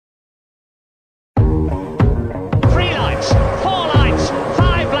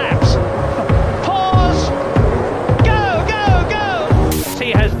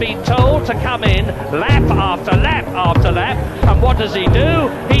to come in lap after lap after lap, and what does he do?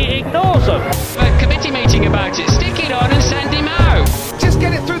 He ignores them. A committee meeting about it. Stick it on and send him out. Just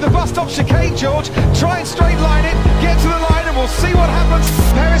get it through the bus stop chicane, George. Try and straight line it. Get to the line and we'll see what happens.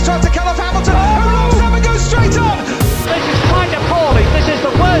 Perez tries to cut off Hamilton. Who locks up and goes straight on. This is quite appalling. This is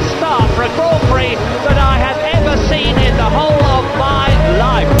the worst start for a Grand Prix that I have ever seen in the whole of my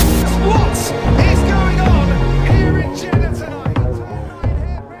life. What is going on here in Jeddah tonight?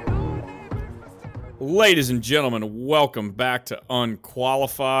 Ladies and gentlemen, welcome back to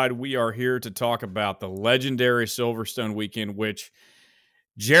Unqualified. We are here to talk about the legendary Silverstone weekend, which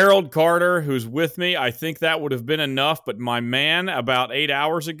Gerald Carter, who's with me, I think that would have been enough, but my man, about 8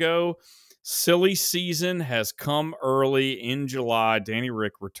 hours ago, silly season has come early in July. Danny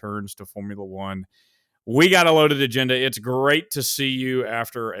Ric returns to Formula One. We got a loaded agenda. It's great to see you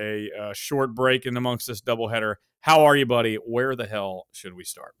after a short break in amongst this doubleheader. How are you, buddy? Where the hell should we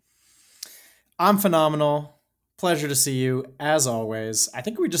start? I'm phenomenal. Pleasure to see you, as always. I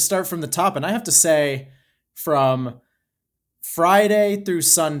think we just start from the top, and I have to say, from Friday through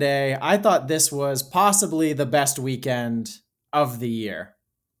Sunday, I thought this was possibly the best weekend of the year.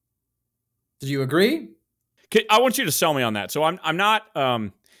 Did you agree? I want you to sell me on that. So I'm not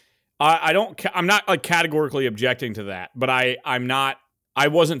like categorically objecting to that, but I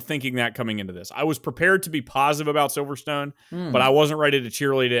wasn't thinking that coming into this. I was prepared to be positive about Silverstone, but I wasn't ready to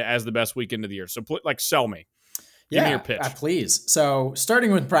cheerlead it as the best weekend of the year. So sell me. Give me your pitch. Please. So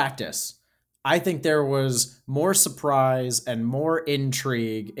starting with practice, I think there was more surprise and more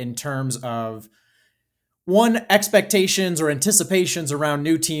intrigue in terms of expectations or anticipations around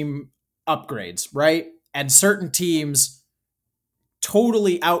new team upgrades, right? And certain teams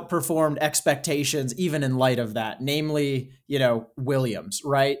totally outperformed expectations even in light of that, namely, Williams,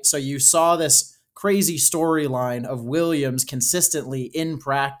 right? So you saw this crazy storyline of Williams consistently in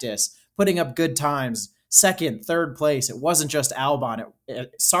practice, putting up good times, second, third place. It wasn't just Albon.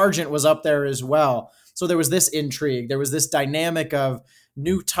 Sargent was up there as well. So there was this intrigue. There was this dynamic of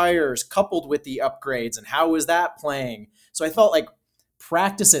new tires coupled with the upgrades and how was that playing? So I felt like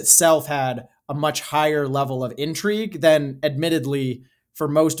practice itself had a much higher level of intrigue than admittedly for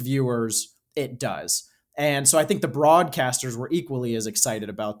most viewers it does. And so I think the broadcasters were equally as excited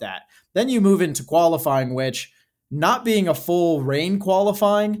about that. Then you move into qualifying, which not being a full rain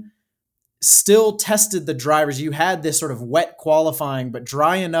qualifying still tested the drivers. You had this sort of wet qualifying, but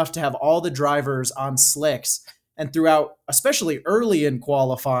dry enough to have all the drivers on slicks. And throughout, especially early in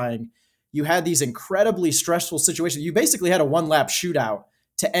qualifying, you had these incredibly stressful situations. You basically had a one-lap shootout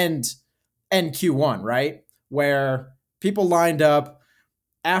to end Q1, right? Where people lined up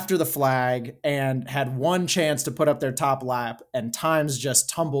after the flag and had one chance to put up their top lap, and times just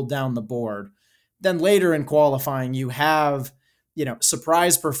tumbled down the board. Then later in qualifying, you have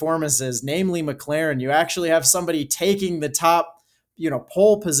surprise performances, namely McLaren. You actually have somebody taking the top,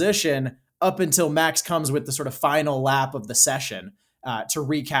 pole position up until Max comes with the sort of final lap of the session to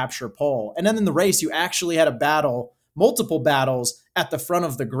recapture pole. And then in the race, you actually had multiple battles at the front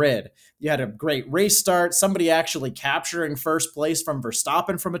of the grid. You had a great race start, somebody actually capturing first place from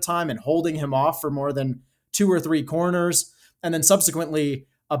Verstappen from a time and holding him off for more than 2 or 3 corners. And then subsequently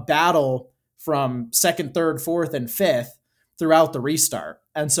a battle from second, third, fourth, and fifth throughout the restart.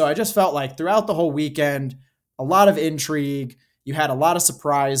 And so I just felt like throughout the whole weekend, a lot of intrigue. You had a lot of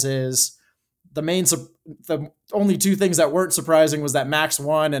surprises. The only 2 things that weren't surprising was that Max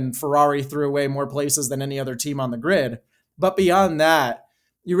won and Ferrari threw away more places than any other team on the grid. But beyond that,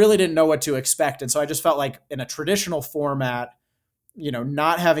 you really didn't know what to expect. And so I just felt like in a traditional format,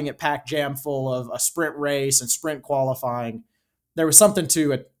 not having it packed jam full of a sprint race and sprint qualifying, there was something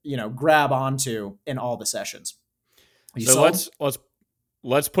to, grab onto in all the sessions. So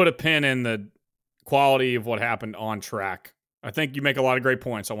let's put a pin in the quality of what happened on track. I think you make a lot of great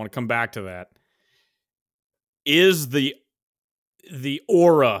points. I want to come back to that. Is the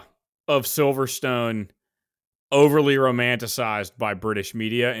aura of Silverstone overly romanticized by British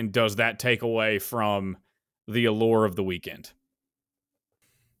media, and does that take away from the allure of the weekend?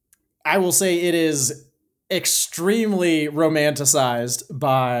 I will say it is extremely romanticized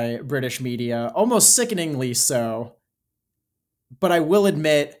by British media, almost sickeningly so. But I will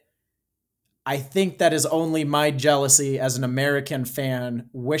admit, I think that is only my jealousy as an American fan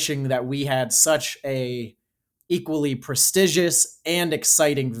wishing that we had such a equally prestigious and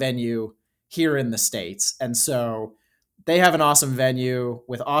exciting venue here in the States. And so they have an awesome venue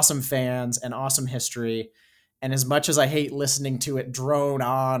with awesome fans and awesome history. And as much as I hate listening to it drone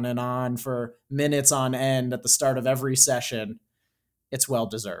on and on for minutes on end at the start of every session, it's well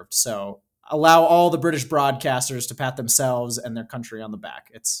deserved. So allow all the British broadcasters to pat themselves and their country on the back.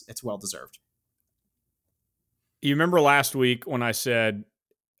 It's well deserved. You remember last week when I said,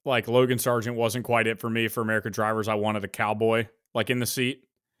 like, Logan Sargent wasn't quite it for me for American drivers. I wanted a cowboy, like, in the seat.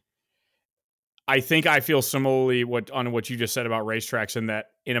 I think I feel similarly on what you just said about racetracks, in that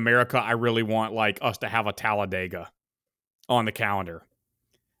in America, I really want, like, us to have a Talladega on the calendar.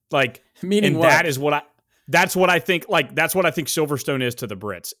 Like, Meaning and what? that's what I think Silverstone is to the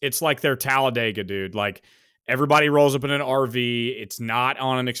Brits. It's like their Talladega, dude. Like, everybody rolls up in an RV. It's not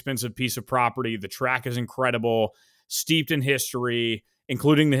on an expensive piece of property. The track is incredible, steeped in history,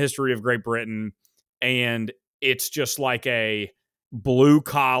 including the history of Great Britain. And it's just like a blue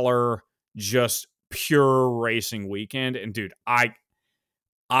collar, just pure racing weekend. And dude, I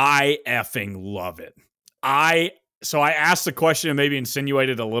effing love it. So I asked the question and maybe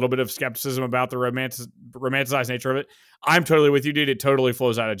insinuated a little bit of skepticism about the romanticized nature of it. I'm totally with you, dude. It totally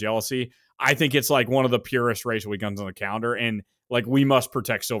flows out of jealousy. I think it's like one of the purest race weekends on the calendar, and like we must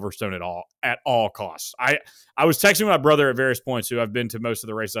protect Silverstone at all costs. I was texting my brother at various points, who I've been to most of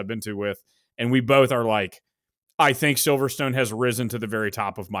the races I've been to with, and we both are like, I think Silverstone has risen to the very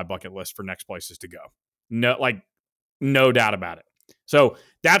top of my bucket list for next places to go. No doubt about it. So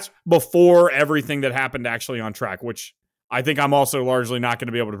that's before everything that happened actually on track, which I think I'm also largely not going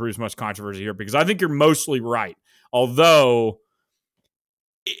to be able to produce much controversy here, because I think you're mostly right. Although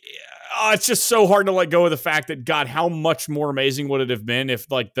it's just so hard to let go of the fact that, God, how much more amazing would it have been if,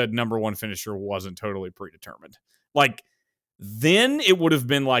 like, the number one finisher wasn't totally predetermined? Like, then it would have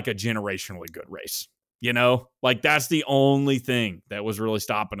been like a generationally good race, you know? Like, that's the only thing that was really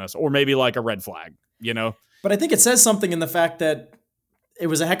stopping us, or maybe like a red flag, you know? But I think it says something in the fact that it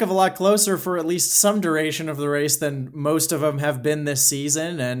was a heck of a lot closer for at least some duration of the race than most of them have been this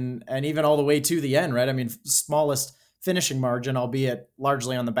season, and even all the way to the end, right? I mean, smallest finishing margin, albeit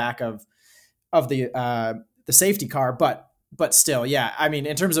largely on the back of the safety car, but still, yeah. I mean,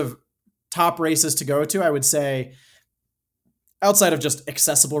 in terms of top races to go to, I would say, outside of just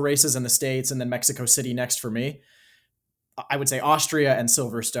accessible races in the States and then Mexico City next for me, I would say Austria and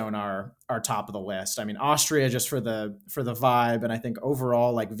Silverstone are top of the list. I mean, Austria just for the vibe, and I think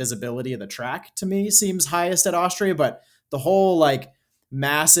overall, like, visibility of the track to me seems highest at Austria, but the whole, like,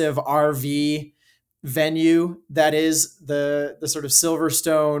 massive RV venue that is the sort of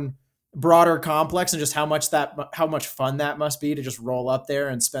Silverstone broader complex, and just how much fun that must be to just roll up there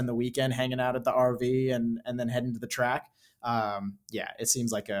and spend the weekend hanging out at the RV and then head into the track. Yeah, it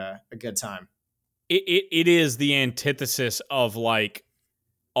seems like a good time. It is the antithesis of, like,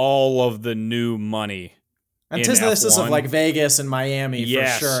 all of the new money. Antithesis of, like, Vegas and Miami,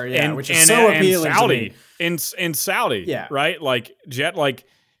 yes, for sure. Yeah, and, which is so appealing Saudi, to me. In Saudi, yeah, right? Like,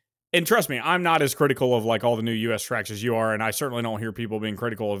 and trust me, I'm not as critical of, like, all the new U.S. tracks as you are, and I certainly don't hear people being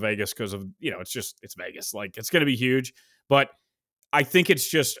critical of Vegas because of, you know, it's Vegas. Like, it's going to be huge, but I think it's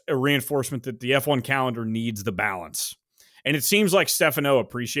just a reinforcement that the F1 calendar needs the balance. And it seems like Stefano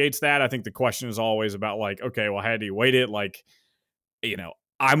appreciates that. I think the question is always about, like, okay, well, how do you weight it? Like, you know,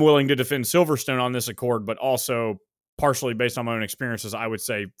 I'm willing to defend Silverstone on this accord, but also partially based on my own experiences, I would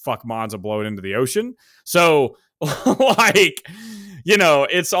say fuck Monza, blow it into the ocean. So, like, you know,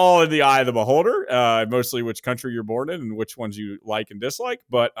 it's all in the eye of the beholder, mostly which country you're born in and which ones you like and dislike.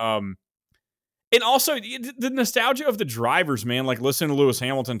 But, and also the nostalgia of the drivers, man. Like, listen to Lewis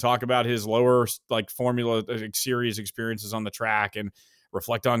Hamilton talk about his lower, like, Formula Series experiences on the track and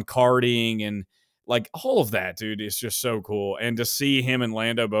reflect on karting and, like, all of that, dude, is just so cool. And to see him and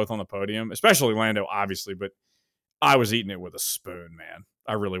Lando both on the podium, especially Lando, obviously, but I was eating it with a spoon, man.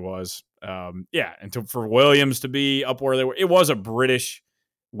 I really was. Yeah, and for Williams to be up where they were, it was a British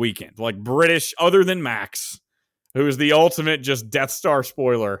weekend. Like, British, other than Max, who is the ultimate just Death Star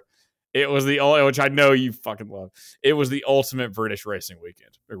spoiler. It was which I know you fucking love. It was the ultimate British racing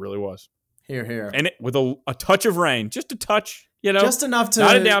weekend. It really was. Here. And it with a touch of rain, just a touch, you know, just enough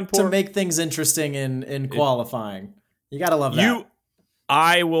to make things interesting in qualifying. You got to love that.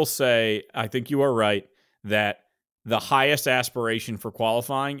 I will say, I think you are right that the highest aspiration for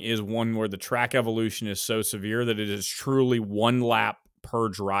qualifying is one where the track evolution is so severe that it is truly one lap per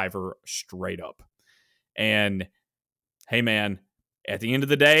driver straight up. And hey, man, at the end of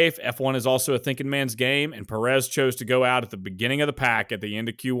the day, if F1 is also a thinking man's game, and Perez chose to go out at the beginning of the pack at the end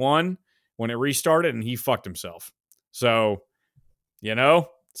of Q1 when it restarted, and he fucked himself. So, you know,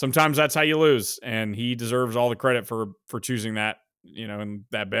 sometimes that's how you lose, and he deserves all the credit for choosing that, you know, in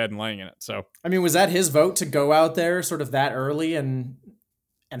that bed and laying in it. So, I mean, was that his vote to go out there sort of that early and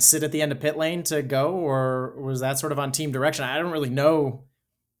sit at the end of pit lane to go, or was that sort of on team direction? I don't really know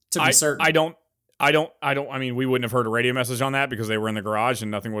to be certain. I mean, we wouldn't have heard a radio message on that because they were in the garage and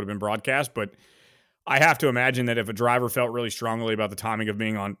nothing would have been broadcast. But I have to imagine that if a driver felt really strongly about the timing of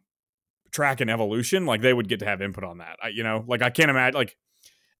being on track and evolution, like they would get to have input on that. I can't imagine, like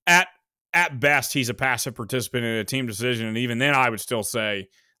at best, he's a passive participant in a team decision. And even then I would still say,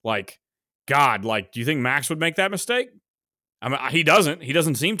 like, God, like, do you think Max would make that mistake? I mean, he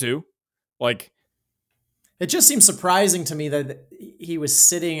doesn't seem to. Like, it just seems surprising to me that he was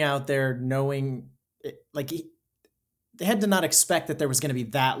sitting out there knowing, they had to not expect that there was going to be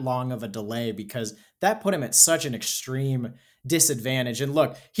that long of a delay, because that put him at such an extreme disadvantage. And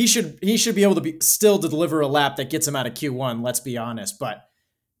look, he should be able to still deliver a lap that gets him out of Q1. Let's be honest. But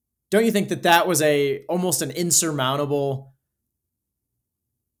don't you think that was almost an insurmountable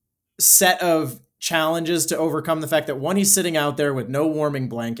set of challenges to overcome the fact that, one, he's sitting out there with no warming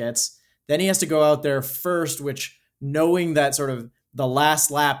blankets. Then he has to go out there first, which, knowing that sort of the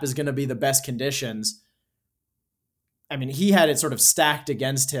last lap is going to be the best conditions, I mean, he had it sort of stacked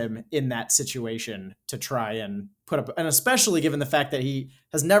against him in that situation to try and put up, and especially given the fact that he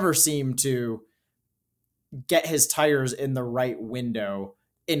has never seemed to get his tires in the right window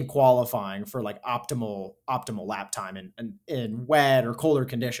in qualifying for like optimal lap time in wet or colder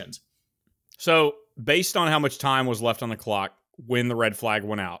conditions. So based on how much time was left on the clock when the red flag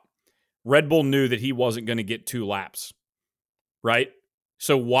went out, Red Bull knew that he wasn't going to get 2 laps, right?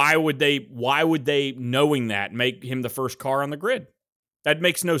 So why would they, knowing that, make him the first car on the grid? That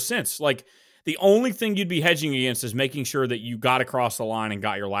makes no sense. Like, the only thing you'd be hedging against is making sure that you got across the line and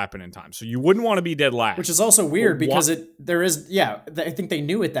got your lap in time. So you wouldn't want to be dead last. Which is also weird because I think they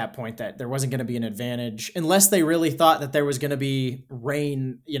knew at that point that there wasn't going to be an advantage, unless they really thought that there was going to be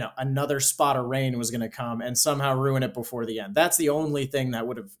rain, another spot of rain was going to come and somehow ruin it before the end. That's the only thing that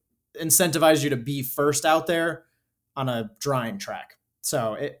would have incentivized you to be first out there on a drying track.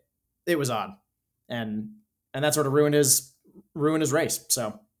 So it was odd. And that sort of ruined his race.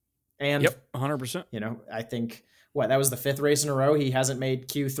 So, and yep, 100%. I think that was the 5th race in a row he hasn't made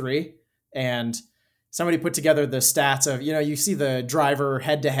Q3, and somebody put together the stats of, you see the driver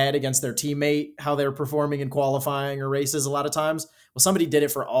head to head against their teammate, how they're performing in qualifying or races a lot of times. Well, somebody did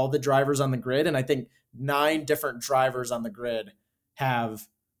it for all the drivers on the grid, and I think 9 different drivers on the grid have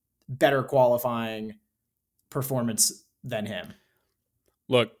better qualifying performance than him.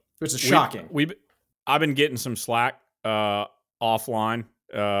 Look, which is shocking. I've been getting some slack offline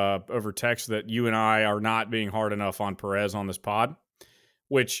over text that you and I are not being hard enough on Perez on this pod,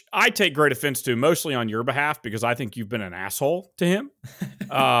 which I take great offense to, mostly on your behalf, because I think you've been an asshole to him.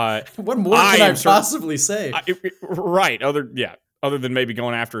 What more can I possibly say? Right. Other than maybe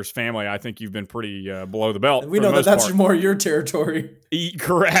going after his family, I think you've been pretty below the belt. We know that's more your territory.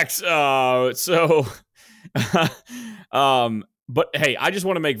 Correct. But hey, I just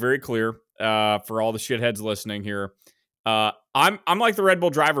want to make very clear for all the shitheads listening here. I'm like the Red Bull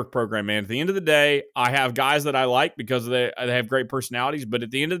driver program, man. At the end of the day, I have guys that I like because they have great personalities. But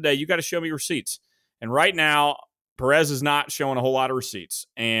at the end of the day, you got to show me receipts. And right now, Perez is not showing a whole lot of receipts.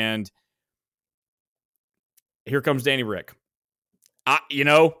 And here comes Danny Ric.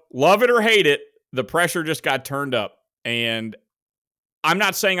 Love it or hate it, the pressure just got turned up. And I'm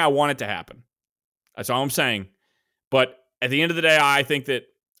not saying I want it to happen. That's all I'm saying. But at the end of the day, I think that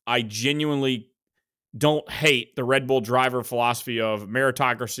I genuinely don't hate the Red Bull driver philosophy of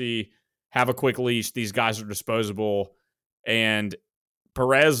meritocracy, have a quick leash, these guys are disposable, and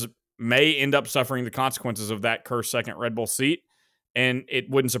Perez may end up suffering the consequences of that cursed second Red Bull seat, and it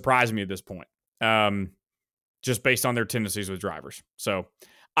wouldn't surprise me at this point, just based on their tendencies with drivers. So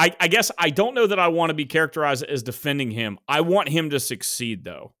I guess I don't know that I want to be characterized as defending him. I want him to succeed,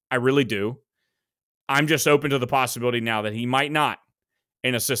 though. I really do. I'm just open to the possibility now that he might not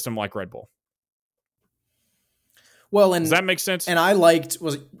in a system like Red Bull. Well, and does that make sense? And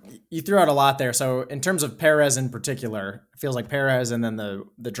you threw out a lot there. So in terms of Perez in particular, it feels like Perez and then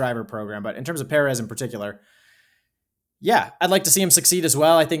the driver program. But in terms of Perez in particular, yeah, I'd like to see him succeed as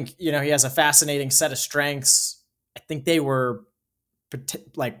well. I think, he has a fascinating set of strengths. I think they were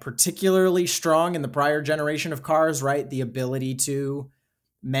particularly strong in the prior generation of cars, right? The ability to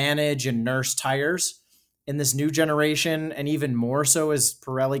manage and nurse tires. In this new generation, and even more so as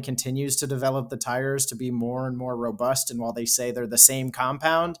Pirelli continues to develop the tires to be more and more robust. And while they say they're the same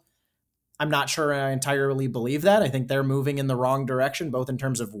compound, I'm not sure I entirely believe that. I think they're moving in the wrong direction, both in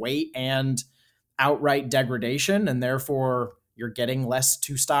terms of weight and outright degradation. And therefore, you're getting less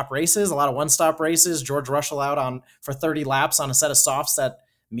 2-stop races, a lot of 1-stop races. George Russell out for 30 laps on a set of softs that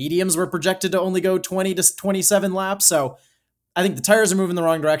mediums were projected to only go 20 to 27 laps. So I think the tires are moving the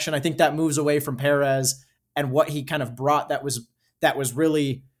wrong direction. I think that moves away from Perez and what he kind of brought that was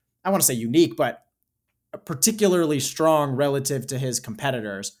really, I want to say unique, but particularly strong relative to his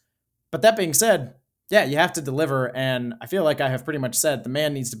competitors. But that being said, yeah, you have to deliver. And I feel like I have pretty much said the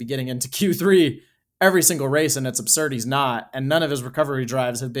man needs to be getting into Q3 every single race, and it's absurd he's not. And none of his recovery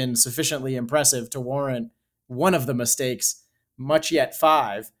drives have been sufficiently impressive to warrant one of the mistakes, much yet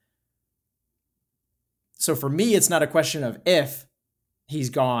 5. So for me, it's not a question of if he's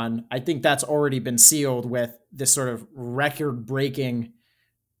gone. I think that's already been sealed with this sort of record-breaking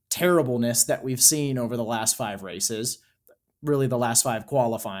terribleness that we've seen over the last 5 races, really the last 5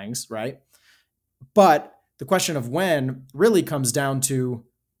 qualifyings, right? But the question of when really comes down to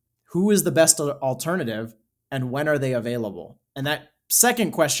who is the best alternative and when are they available? And that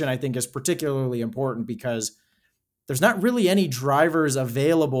second question, I think, is particularly important because there's not really any drivers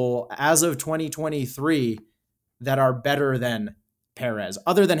available as of 2023 that are better than Perez,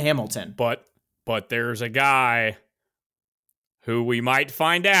 other than Hamilton. But there's a guy who we might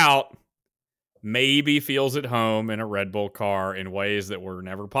find out maybe feels at home in a Red Bull car in ways that were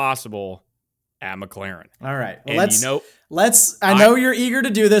never possible at McLaren. All right. Well, and I know you're eager to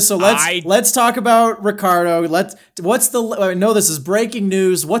do this, so let's talk about Ricciardo. I know this is breaking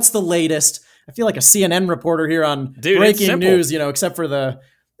news. What's the latest? I feel like a CNN reporter here on breaking news, except for the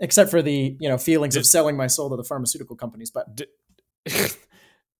feelings of selling my soul to the pharmaceutical companies, but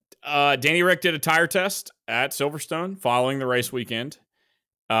Danny Ric did a tire test at Silverstone following the race weekend.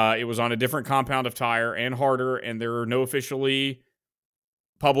 It was on a different compound of tire and harder, and there are no officially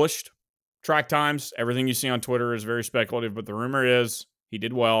published track times. Everything you see on Twitter is very speculative, but the rumor is he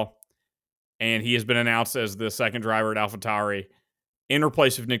did well, and he has been announced as the second driver at AlphaTauri in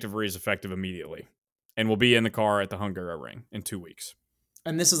replace of Nick DeVries effective immediately, and will be in the car at the Hungaroring in 2 weeks.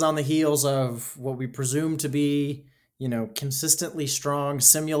 And this is on the heels of what we presume to be, consistently strong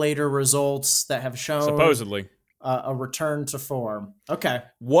simulator results that have shown supposedly a return to form. Okay.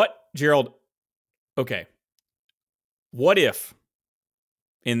 Gerald? Okay. What if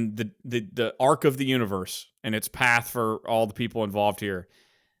in the arc of the universe and its path for all the people involved here,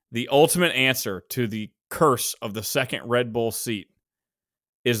 the ultimate answer to the curse of the second Red Bull seat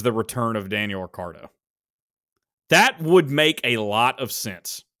is the return of Daniel Ricciardo? That would make a lot of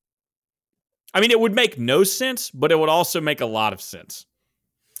sense. I mean, it would make no sense, but it would also make a lot of sense.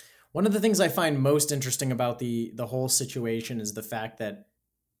 One of the things I find most interesting about the whole situation is the fact that,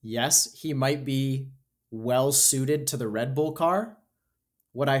 yes, he might be well suited to the Red Bull car.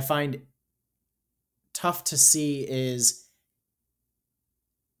 What I find tough to see is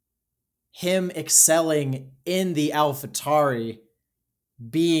him excelling in the AlphaTauri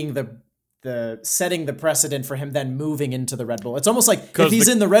being the setting the precedent for him then moving into the Red Bull. It's almost like if he's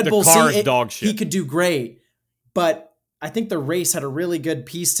in the Red Bull seat, he could do great. But I think the race had a really good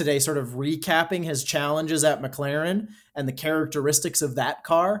piece today sort of recapping his challenges at McLaren and the characteristics of that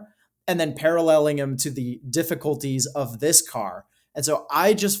car, and then paralleling him to the difficulties of this car. And so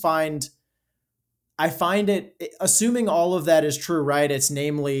I find it, assuming all of that is true, right? It's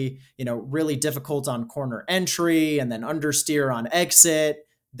namely, really difficult on corner entry and then understeer on exit.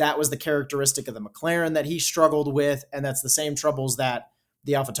 That was the characteristic of the McLaren that he struggled with, and that's the same troubles that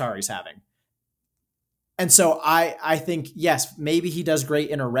the AlphaTauri's having. And so I think, yes, maybe he does great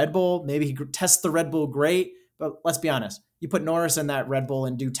in a Red Bull. Maybe he tests the Red Bull great, but let's be honest. You put Norris in that Red Bull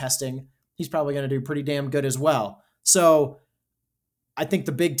and do testing, he's probably going to do pretty damn good as well. So I think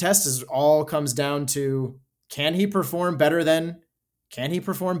the big test all comes down to, can he perform better than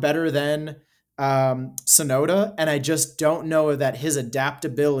Tsunoda? And I just don't know that his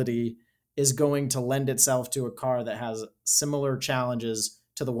adaptability is going to lend itself to a car that has similar challenges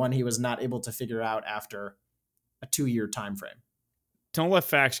to the one he was not able to figure out after a 2-year time frame. Don't let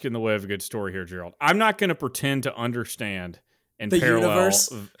facts get in the way of a good story here, Gerald. I'm not going to pretend to understand and the parallel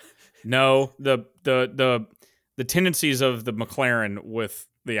universe. No, the tendencies of the McLaren with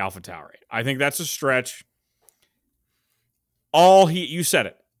the AlphaTauri. I think that's a stretch. You said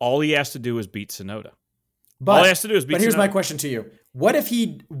it. All he has to do is beat Tsunoda. All he has to do is beat Tsunoda. But here's my question to you. What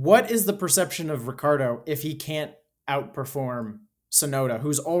is the perception of Ricciardo if he can't outperform Tsunoda,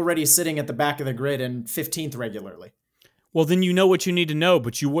 who's already sitting at the back of the grid and 15th regularly? Well, then you know what you need to know,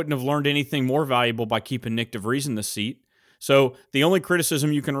 but you wouldn't have learned anything more valuable by keeping Nick DeVries in the seat. So the only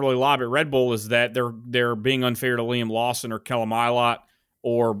criticism you can really lob at Red Bull is that they're being unfair to Liam Lawson or Kellen Milot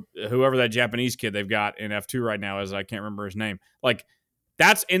or whoever that Japanese kid they've got in F2 right now is. I can't remember his name. Like,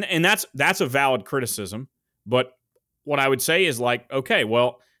 that's a valid criticism. But what I would say is, like, okay,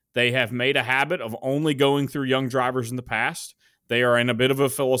 well, they have made a habit of only going through young drivers in the past. They are in a bit of a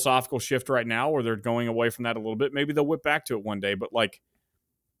philosophical shift right now where they're going away from that a little bit. Maybe they'll whip back to it one day, but like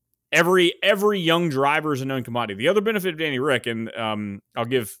every young driver is a known commodity. The other benefit of Danny Ric, and I'll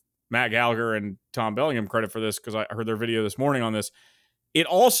give Matt Gallagher and Tom Bellingham credit for this because I heard their video this morning on this. It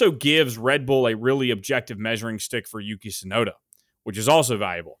also gives Red Bull a really objective measuring stick for Yuki Tsunoda, which is also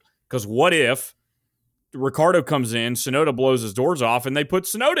valuable. Because what if Ricciardo comes in, Tsunoda blows his doors off, and they put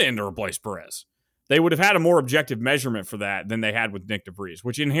Tsunoda in to replace Perez? They would have had a more objective measurement for that than they had with Nick DeVries,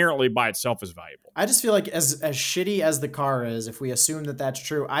 which inherently by itself is valuable. I just feel like as shitty as the car is, if we assume that that's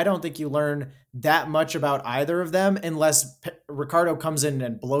true, I don't think you learn that much about either of them unless Ricciardo comes in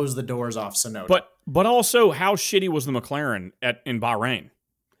and blows the doors off Tsunoda. But also, how shitty was the McLaren in Bahrain?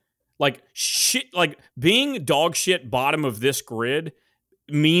 Like being dog shit bottom of this grid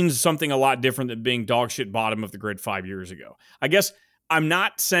means something a lot different than being dog shit bottom of the grid 5 years ago. I guess I'm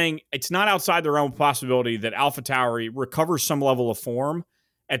not saying it's not outside the realm of possibility that AlphaTauri recovers some level of form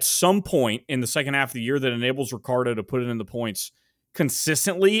at some point in the second half of the year that enables Ricciardo to put it in the points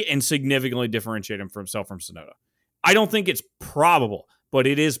consistently and significantly differentiate himself from Tsunoda. I don't think it's probable, but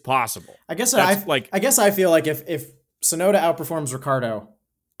it is possible. I guess I feel like if Tsunoda outperforms Ricciardo,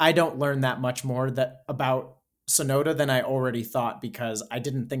 I don't learn that much more about Tsunoda than I already thought because I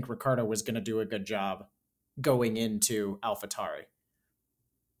didn't think Ricciardo was going to do a good job going into AlphaTauri.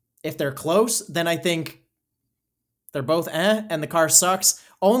 If they're close, then I think they're both and the car sucks.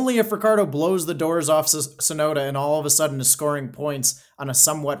 Only if Ricciardo blows the doors off Tsunoda and all of a sudden is scoring points on a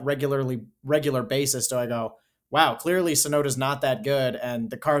somewhat regular basis do I go, wow, clearly Tsunoda's not that good and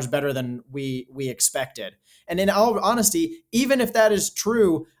the car's better than we expected. And in all honesty, even if that is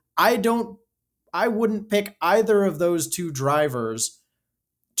true, I wouldn't pick either of those two drivers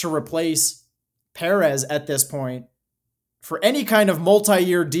to replace Perez at this point for any kind of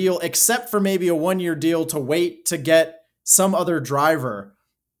multi-year deal, except for maybe a 1-year deal to wait to get some other driver.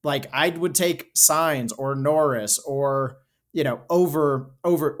 Like I would take Sainz or Norris or, over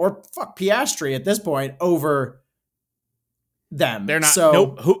or Piastri at this point over them. They're not.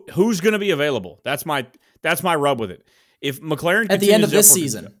 Who's going to be available? That's my rub with it. If McLaren at the end of this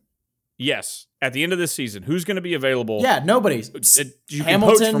season. Yes, at the end of this season, who's going to be available? Yeah, nobody.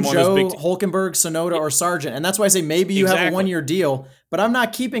 Hamilton, Joe, Hulkenberg, Tsunoda, or Sargent. And that's why I say maybe you have a 1-year deal, but I'm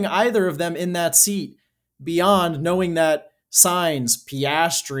not keeping either of them in that seat beyond knowing that Sainz,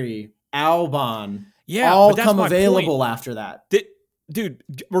 Piastri, Albon all come available after that. Dude,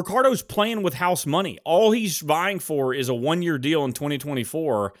 Ricciardo's playing with house money. All he's vying for is a 1-year deal in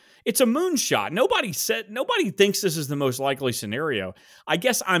 2024. It's a moonshot. Nobody thinks this is the most likely scenario. I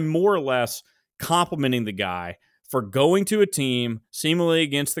guess I'm more or less complimenting the guy for going to a team seemingly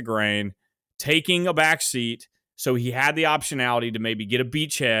against the grain, taking a back seat, so he had the optionality to maybe get a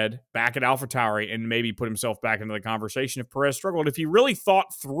beachhead back at AlphaTauri and maybe put himself back into the conversation if Perez struggled. If he really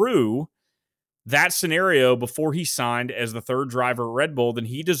thought through that scenario before he signed as the third driver at Red Bull, then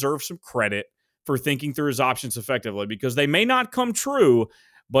he deserves some credit for thinking through his options effectively because they may not come true,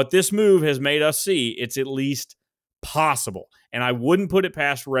 but this move has made us see it's at least possible. And I wouldn't put it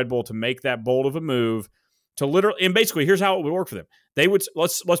past Red Bull to make that bold of a move to literally, and basically here's how it would work for them. They would,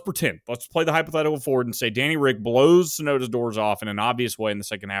 let's pretend, let's play the hypothetical forward and say Danny Ric blows Tsunoda's doors off in an obvious way in the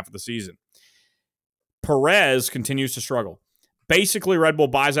second half of the season. Perez continues to struggle. Basically, Red Bull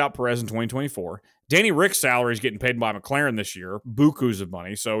buys out Perez in 2024. Danny Ric's salary is getting paid by McLaren this year, bukus of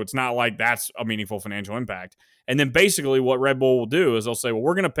money, so it's not like that's a meaningful financial impact. And then basically what Red Bull will do is they'll say, well,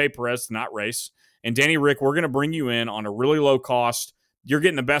 we're going to pay Perez to not race, and Danny Ric, we're going to bring you in on a really low cost. You're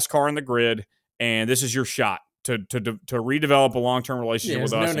getting the best car in the grid, and this is your shot to redevelop a long-term relationship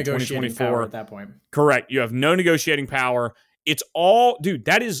with us in 2024. At that point. Correct. You have no negotiating power. It's all, dude,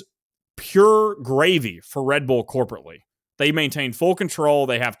 that is pure gravy for Red Bull corporately. They maintain full control.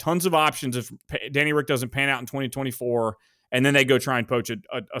 They have tons of options if Danny Ric doesn't pan out in 2024, and then they go try and poach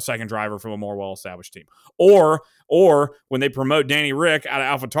a second driver from a more well-established team. Or when they promote Danny Ric out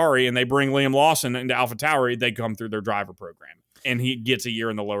of AlphaTauri and they bring Liam Lawson into AlphaTauri, they come through their driver program, and he gets a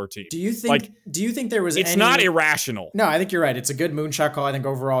year in the lower team. Do you think there was It's not irrational. No, I think you're right. It's a good moonshot call. I think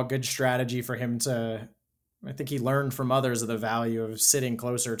overall good strategy for him to – I think he learned from others of the value of sitting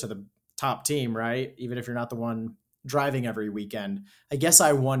closer to the top team, right? Even if you're not the one – driving every weekend. I guess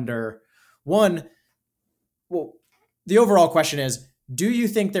I wonder, the overall question is, do you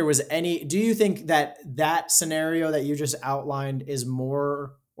think that scenario that you just outlined is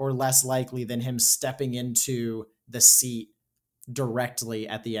more or less likely than him stepping into the seat directly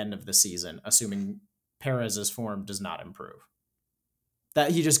at the end of the season, assuming Perez's form does not improve?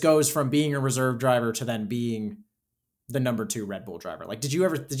 That he just goes from being a reserve driver to then being the number 2 Red Bull driver. Like, did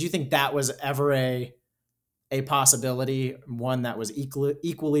you think that was ever a possibility, one that was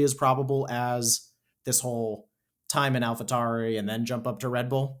equally as probable as this whole time in AlphaTauri and then jump up to Red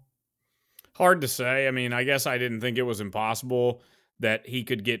Bull? Hard to say. I mean, I guess I didn't think it was impossible. that he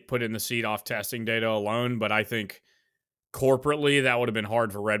could get put in the seat off testing data alone, but I think corporately that would have been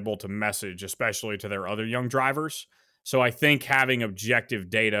hard for Red Bull to message, especially to their other young drivers. So I think having objective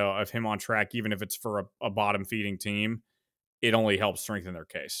data of him on track, even if it's for a bottom feeding team, it only helps strengthen their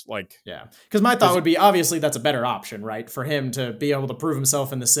case. Yeah. Because my thought would be, obviously that's a better option, right? For him to be able to prove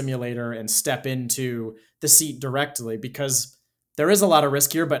himself in the simulator and step into the seat directly, because there is a lot of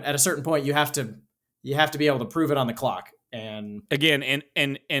risk here, but at a certain point you have to be able to prove it on the clock. And again,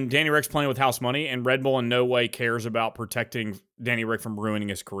 and Danny Ric's playing with house money, and Red Bull in no way cares about protecting Danny Ric from ruining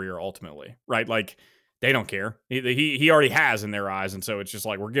his career ultimately, right? They don't care. He already has in their eyes, and so it's just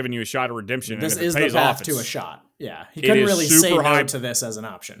like, we're giving you a shot of redemption. This and if is it the pays path off, to a shot. Yeah, he couldn't really say no to this as an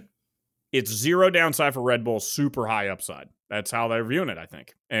option. It's zero downside for Red Bull, super high upside. That's how they're viewing it, I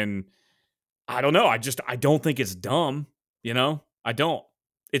think. And I don't know. I don't think it's dumb. I don't.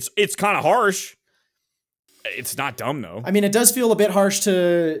 It's kind of harsh. It's not dumb though. I mean, it does feel a bit harsh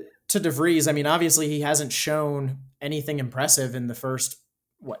to De Vries. I mean, obviously he hasn't shown anything impressive in the first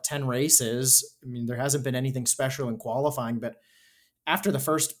 10 races. I mean, there hasn't been anything special in qualifying, but after the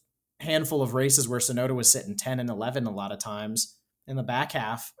first handful of races where Tsunoda was sitting 10 and 11 a lot of times, in the back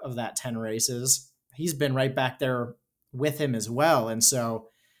half of that 10 races, he's been right back there with him as well. And so,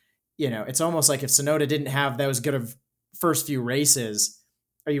 it's almost like if Tsunoda didn't have those good of first few races,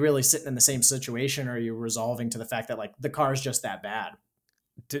 are you really sitting in the same situation, or are you resolving to the fact that the car's just that bad?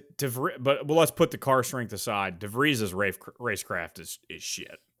 But let's put the car strength aside. De Vries' racecraft is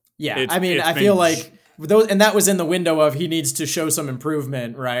shit. Yeah, I feel like those, and that was in the window of he needs to show some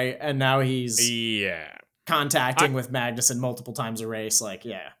improvement, right? And now he's contacting with Magnussen multiple times a race. I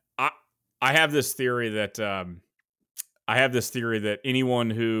have this theory that anyone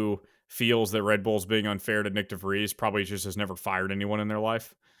who feels that Red Bull's being unfair to Nick De Vries probably just has never fired anyone in their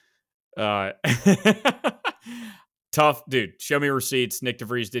life. Tough, dude. Show me receipts. Nick De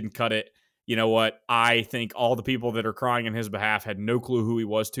Vries didn't cut it. You know what? I think all the people that are crying on his behalf had no clue who he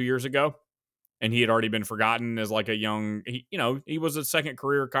was 2 years ago. And he had already been forgotten as a young, he was a second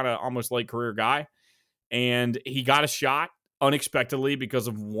career, kind of almost late career guy. And he got a shot unexpectedly because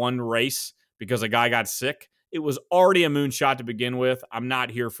of one race, because a guy got sick. It was already a moonshot to begin with. I'm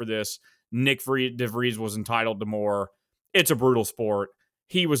not here for this. Nick De Vries was entitled to more. It's a brutal sport.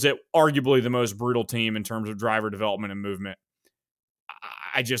 He was at arguably the most brutal team in terms of driver development and movement.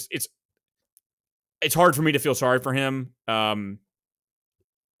 It's hard for me to feel sorry for him, or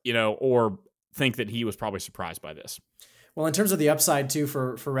think that he was probably surprised by this. Well, in terms of the upside too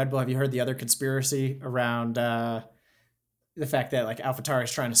for Red Bull, have you heard the other conspiracy around the fact that AlphaTauri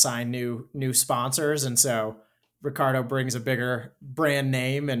is trying to sign new sponsors, and so Ricciardo brings a bigger brand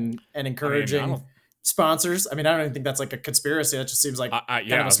name and encouraging sponsors? I mean, I don't even think that's a conspiracy. That just seems like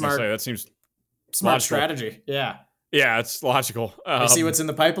kind of a smart. That seems smart strategy. Yeah, it's logical. They see what's in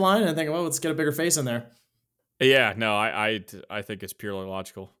the pipeline and think, well, let's get a bigger face in there. Yeah, no, I think it's purely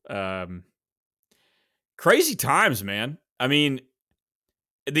logical. Crazy times, man. I mean,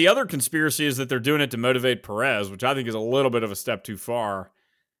 the other conspiracy is that they're doing it to motivate Perez, which I think is a little bit of a step too far.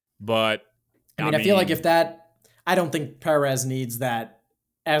 But I feel like I don't think Perez needs that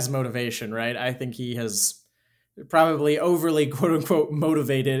as motivation, right? I think he has probably overly quote unquote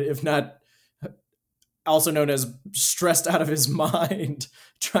motivated, if not also known as stressed out of his mind,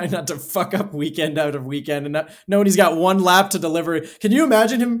 trying not to fuck up weekend out of weekend, and knowing he's got one lap to deliver. Can you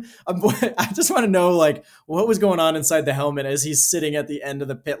imagine him? I just want to know what was going on inside the helmet as he's sitting at the end of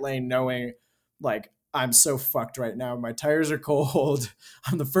the pit lane, knowing I'm so fucked right now. My tires are cold.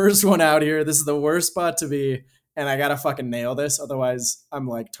 I'm the first one out here. This is the worst spot to be, and I gotta fucking nail this. Otherwise, I'm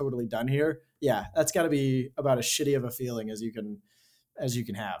totally done here. Yeah, that's got to be about as shitty of a feeling as you can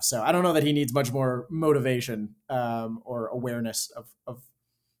have. So I don't know that he needs much more motivation or awareness of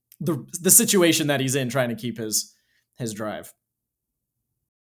the situation that he's in, trying to keep his drive.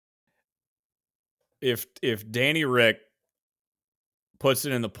 If Danny Ric puts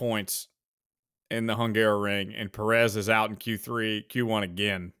it in the points in the Hungaroring and Perez is out in Q1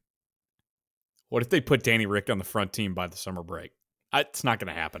 again, what if they put Danny Ric on the front team by the summer break? It's not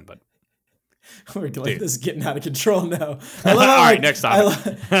going to happen, but this is getting out of control now. All right, next time.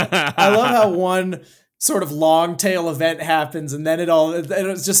 I love how one sort of long tail event happens, and then it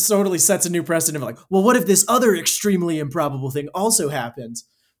just totally sets a new precedent of well, what if this other extremely improbable thing also happens?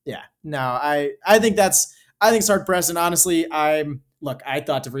 Yeah, no, I think it's hard pressed, and honestly, I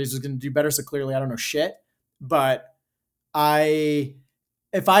thought De Vries was going to do better, so clearly I don't know shit, but all right,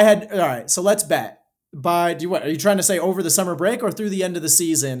 so let's bet. Are you trying to say over the summer break or through the end of the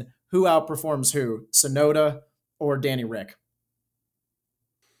season, who outperforms who, Tsunoda or Danny Ric?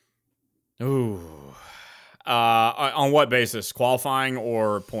 Ooh, On what basis? Qualifying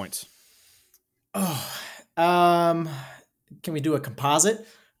or points? Can we do a composite?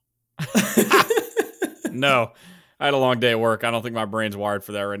 No. I had a long day at work. I don't think my brain's wired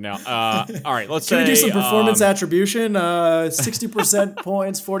for that right now. All right, let's Can we do some performance um, attribution? 60%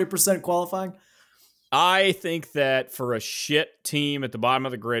 points, 40% qualifying. I think that for a shit team at the bottom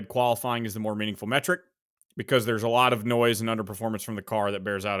of the grid, qualifying is the more meaningful metric because there's a lot of noise and underperformance from the car that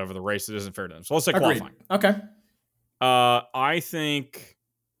bears out over the race that isn't fair to them. So let's say Agreed. qualifying. Okay. I think.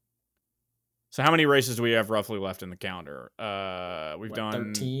 So how many races do we have roughly left in the calendar? We've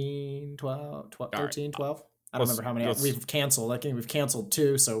done 13, 12, 13, right. 12. I don't remember how many we've canceled. I think we've canceled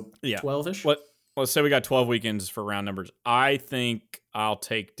 2, so 12-ish. Let's say we got 12 weekends for round numbers. I think I'll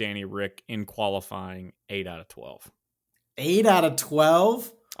take Danny Ric in qualifying 8 out of 12. 8 out of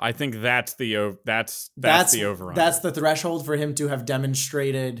 12? I think that's the over. That's the over. That's the threshold for him to have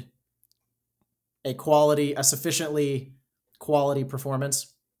demonstrated a sufficiently quality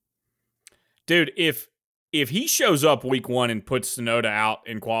performance. Dude, if he shows up week 1 and puts Tsunoda out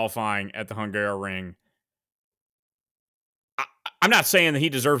in qualifying at the Hungaroring, I'm not saying that he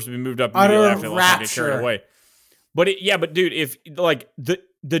deserves to be moved up immediately after let's not get carried away. But dude, if like the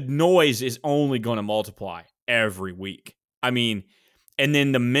noise is only going to multiply every week. I mean, and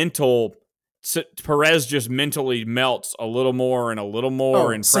then the mental Perez just mentally melts a little more and a little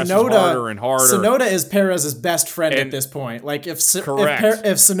more and presses harder and harder. Tsunoda is Perez's best friend at this point. Like if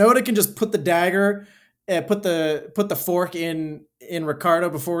Tsunoda can just put the dagger, put the fork in Ricciardo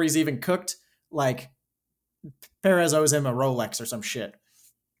before he's even cooked, like Perez owes him a Rolex or some shit.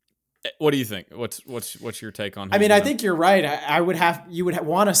 What do you think? What's your take on? I mean, I think you're right. You would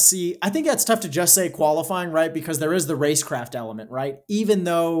want to see. I think that's tough to just say qualifying, right? Because there is the racecraft element, right? Even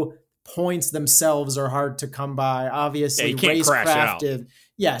though points themselves are hard to come by, obviously, you can't crash out.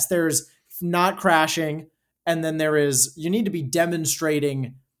 Yes, there's not crashing, and then you need to be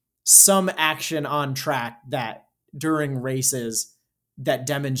demonstrating some action on track that during races that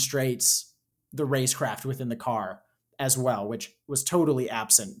demonstrates the racecraft within the car as well, which was totally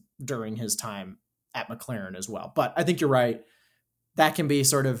absent during his time at McLaren as well. But I think you're right. That can be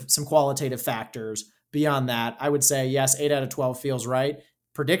sort of some qualitative factors. Beyond that, I would say, yes, 8 out of 12 feels right.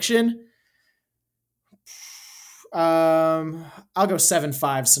 Prediction? I'll go 7-5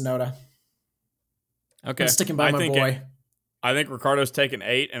 Tsunoda. Okay. I'm sticking by my boy. I think Ricciardo's taking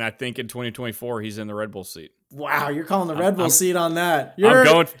 8, and I think in 2024 he's in the Red Bull seat. Wow, you're calling the Red Bull seat on that. You're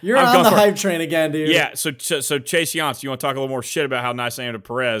on the hype train again, dude. Yeah, so Chase Yance, you want to talk a little more shit about how nice I am to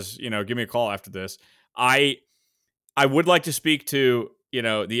Perez, give me a call after this. I would like to speak to,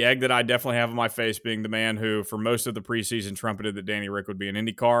 the egg that I definitely have on my face being the man who, for most of the preseason, trumpeted that Danny Ric would be an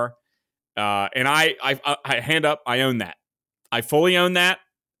IndyCar. And I hand up, I own that. I fully own that.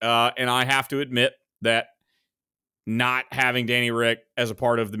 And I have to admit that not having Danny Ric as a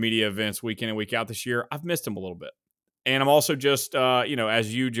part of the media events week in and week out this year, I've missed him a little bit. And I'm also just,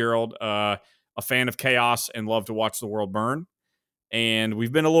 as you, Gerald, a fan of chaos and love to watch the world burn. And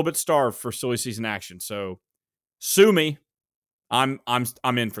we've been a little bit starved for silly season action. So sue me. I'm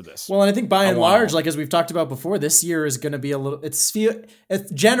in for this. Well, and I think by and large, like as we've talked about before, this year is going to be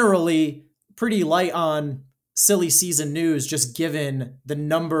it's generally pretty light on silly season news, just given the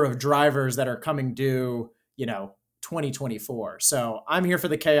number of drivers that are coming due, 2024. So I'm here for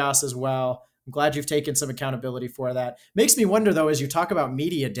the chaos as well. I'm glad you've taken some accountability for that. Makes me wonder though, as you talk about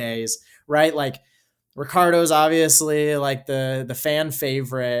media days, right? Like Ricciardo's obviously like the fan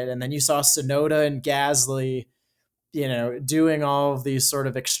favorite. And then you saw Tsunoda and Gasly, doing all of these sort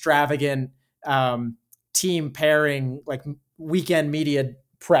of extravagant team pairing, like weekend media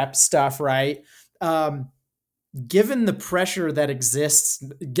prep stuff, right? Given the pressure that exists,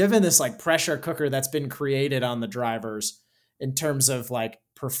 given this like pressure cooker that's been created on the drivers in terms of like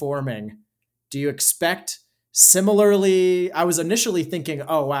performing, do you expect similarly? I was initially thinking,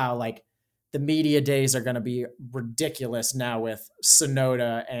 oh wow, like the media days are going to be ridiculous now with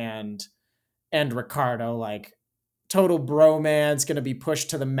Tsunoda and Ricciardo, like total bromance, going to be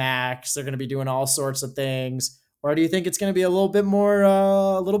pushed to the max. They're going to be doing all sorts of things. Or do you think it's going to be a little bit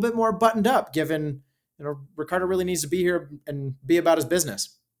more buttoned up, given Ricciardo really needs to be here and be about his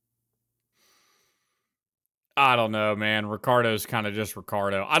business? I don't know, man. Ricciardo's kind of just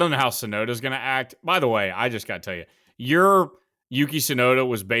Ricciardo. I don't know how Tsunoda's going to act. By the way, I just got to tell you, your Yuki Tsunoda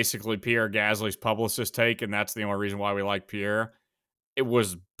was basically Pierre Gasly's publicist take, and that's the only reason why we like Pierre. It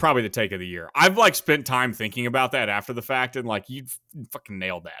was probably the take of the year. I've spent time thinking about that after the fact, and you fucking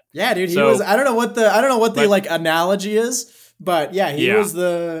nailed that. Yeah, dude. I don't know what the analogy is, but yeah,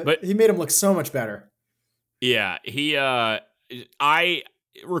 he made him look so much better. Yeah,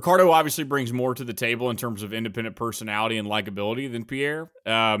 Ricardo obviously brings more to the table in terms of independent personality and likability than Pierre.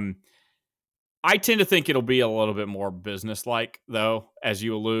 I tend to think it'll be a little bit more business-like, though, as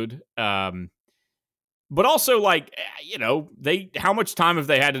you allude. But also, like, how much time have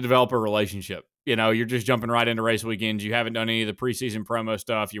they had to develop a relationship? You're just jumping right into race weekends. You haven't done any of the preseason promo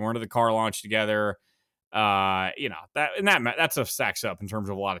stuff. You weren't at the car launch together. That's a stacks up in terms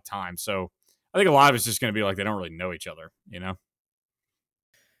of a lot of time. So I think a lot of it's just going to be like they don't really know each other.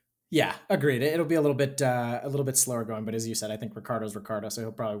 Yeah, agreed. It'll be a little bit slower going, but as you said, I think Ricardo's Ricardo, so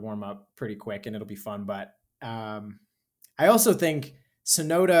he'll probably warm up pretty quick and it'll be fun. But I also think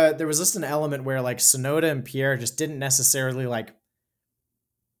Tsunoda, there was just an element where like Tsunoda and Pierre just didn't necessarily like.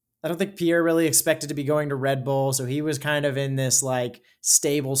 I don't think Pierre really expected to be going to Red Bull, so he was kind of in this like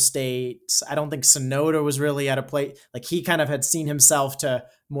stable state. I don't think Tsunoda was really at a place like he kind of had seen himself to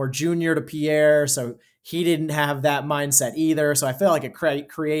more junior to Pierre, so he didn't have that mindset either. So I feel like it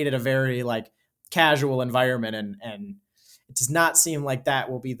created a very like casual environment, and it does not seem like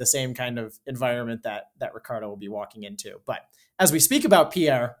that will be the same kind of environment that Ricardo will be walking into. But as we speak about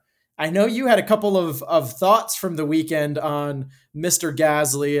Pierre, I know you had a couple of thoughts from the weekend on Mr.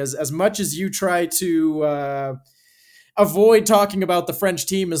 Gasly. As much as you try to avoid talking about the French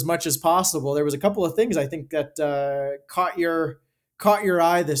team as much as possible, there was a couple of things I think that caught your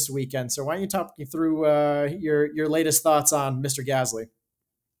eye this weekend. So why don't you talk me through your latest thoughts on Mr. Gasly?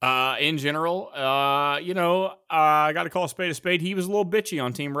 In general, I got to call a spade. He was a little bitchy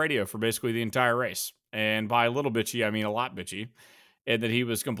on team radio for basically the entire race. And by a little bitchy, I mean a lot bitchy. And that he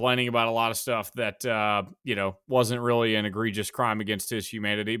was complaining about a lot of stuff that, wasn't really an egregious crime against his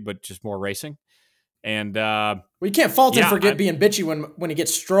humanity, but just more racing. And we can't fault him for being bitchy when he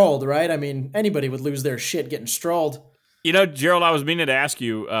gets strolled, right? I mean, anybody would lose their shit getting strolled. Gerald, I was meaning to ask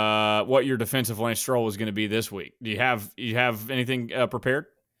you what your defense of Lance Stroll was going to be this week. Do you have anything prepared?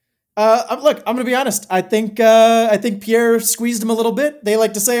 Look, I'm going to be honest. I think Pierre squeezed him a little bit. They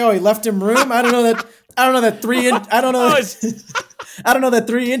like to say, "Oh, he left him room." I don't know that 3 inch. I don't know that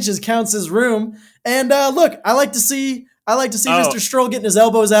 3 inches counts as room. And look, I like to see Mr. Stroll getting his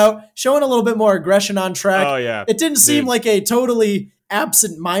elbows out, showing a little bit more aggression on track. Oh yeah, it didn't seem like a totally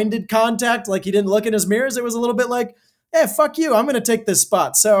absent-minded contact. Like he didn't look in his mirrors. It was a little bit like, "Hey, fuck you. I'm going to take this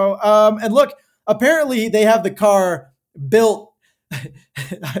spot." So, and look, apparently they have the car built.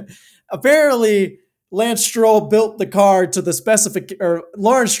 Apparently, Lance Stroll built the car to the or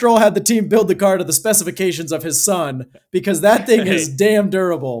Lawrence Stroll had the team build the car to the specifications of his son, because that thing is damn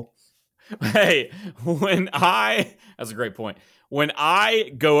durable. Hey, that's a great point. When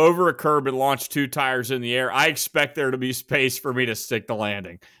I go over a curb and launch 2 tires in the air, I expect there to be space for me to stick the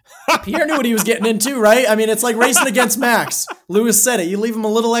landing. Pierre knew what he was getting into, right? I mean, it's like racing against Max. Lewis said it. You leave him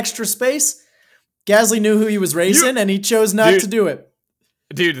a little extra space. Gasly knew who he was racing, and he chose not to do it.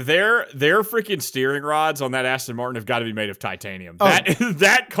 Dude, their freaking steering rods on that Aston Martin have got to be made of titanium. Oh,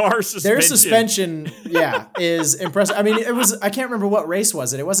 that car suspension. Their suspension, is impressive. I mean, I can't remember what race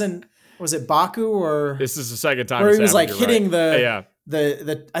was it. Was it Baku or? This is the second time. Where he was like hitting right.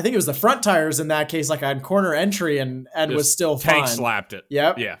 the I think it was the front tires in that case, like on corner entry, and was still fine. Tank slapped it.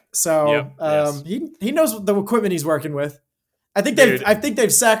 Yep. Yeah. So yes. he knows the equipment he's working with. I think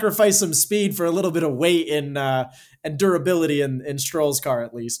they've sacrificed some speed for a little bit of weight and durability in Stroll's car,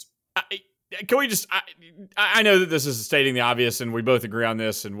 at least. Can we just? I know that this is stating the obvious, and we both agree on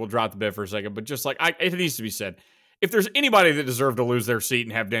this, and we'll drop the bit for a second. But just like it needs to be said, if there's anybody that deserved to lose their seat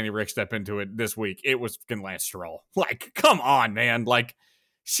and have Danny Ric step into it this week, it was fucking Lance Stroll. Like, come on, man! Like,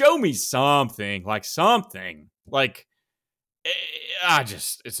 show me something. Like something. Like.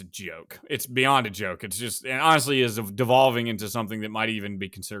 It's a joke. It's beyond a joke. It's just, and honestly is devolving into something that might even be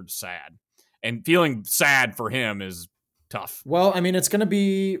considered sad. And feeling sad for him is tough. Well, I mean, it's going to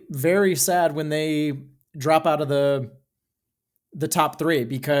be very sad when they drop out of the top 3,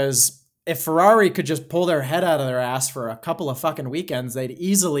 because if Ferrari could just pull their head out of their ass for a couple of fucking weekends, they'd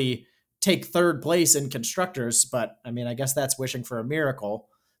easily take 3rd place in constructors. But I mean, I guess that's wishing for a miracle.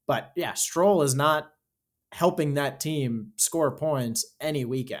 But yeah, Stroll is not helping that team score points any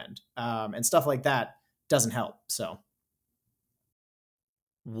weekend. And stuff like that doesn't help. So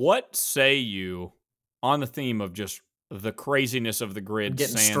what say you on the theme of just the craziness of the grid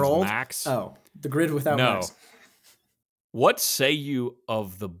sans strolled? Max? Oh, the grid without Max. What say you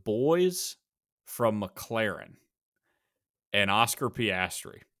of the boys from McLaren and Oscar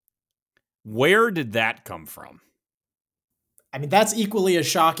Piastri? Where did that come from? I mean, that's equally as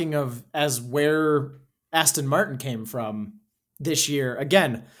shocking as where Aston Martin came from this year.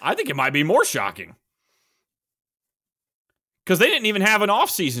 Again, I think it might be more shocking because they didn't even have an off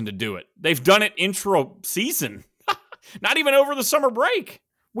season to do it. They've done it intro season. not even over the summer break.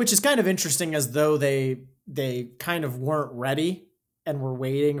 Which is kind of interesting, as though they kind of weren't ready and were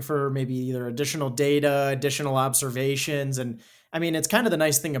waiting for maybe either additional data, additional observations. And I mean, it's kind of the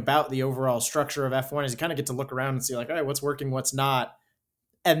nice thing about the overall structure of F1 is you kind of get to look around and see like, all right, what's working, what's not,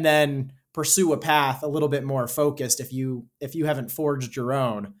 and then pursue a path a little bit more focused if you haven't forged your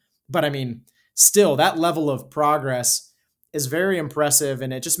own. But I mean, still, that level of progress is very impressive,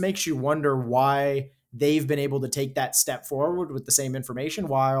 and it just makes you wonder why they've been able to take that step forward with the same information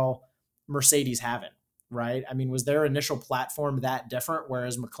while Mercedes haven't, right? I mean, was their initial platform that different,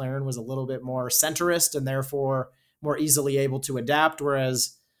 whereas McLaren was a little bit more centrist and therefore more easily able to adapt,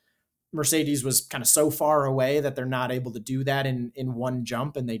 whereas Mercedes was kind of so far away that they're not able to do that in one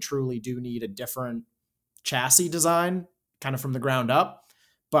jump, and they truly do need a different chassis design kind of from the ground up.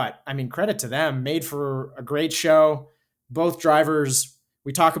 But I mean, credit to them, made for a great show. Both drivers,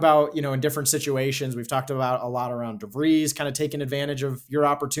 we talk about, in different situations, we've talked about a lot around DeVries, kind of taking advantage of your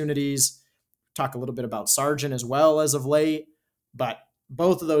opportunities. Talk a little bit about Sargent as well as of late, but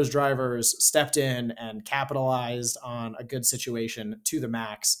both of those drivers stepped in and capitalized on a good situation to the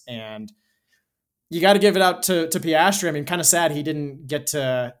max. And you got to give it out to Piastri. I mean, kind of sad he didn't get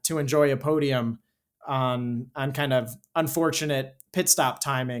to enjoy a podium on kind of unfortunate pit stop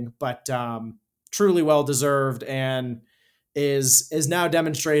timing, but truly well deserved, and is now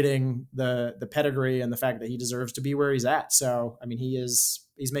demonstrating the pedigree and the fact that he deserves to be where he's at. So, I mean, he's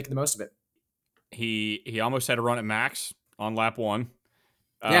making the most of it. He almost had a run at Max on lap 1.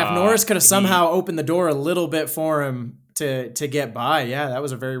 Yeah, if Norris could have somehow opened the door a little bit for him to get by, yeah, that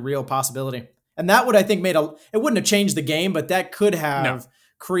was a very real possibility. And that would, I think, it wouldn't have changed the game, but that could have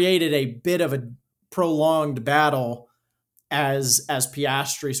created a bit of a prolonged battle as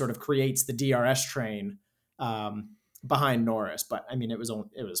Piastri sort of creates the DRS train behind Norris. But I mean,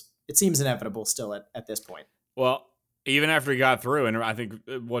 it seems inevitable still at this point. Well, even after he got through, and I think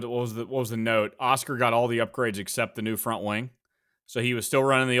what was the note? Oscar got all the upgrades except the new front wing, so he was still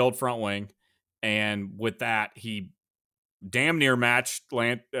running the old front wing, and with that, he damn near matched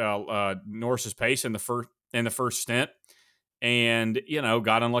Norris's pace in the first stint, and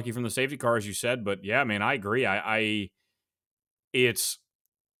got unlucky from the safety car, as you said. But yeah, man, I agree. There's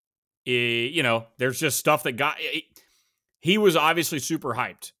just stuff that he was obviously super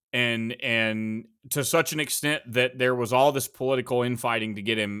hyped. And to such an extent that there was all this political infighting to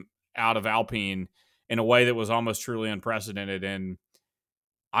get him out of Alpine in a way that was almost truly unprecedented. And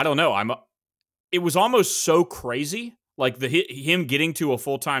I don't know, it was almost so crazy, like him getting to a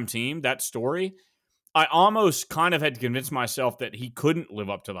full-time team, that story. I almost kind of had to convince myself that he couldn't live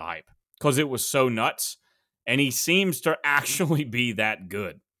up to the hype because it was so nuts. And he seems to actually be that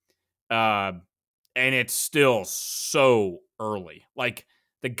good. And it's still so early. Like,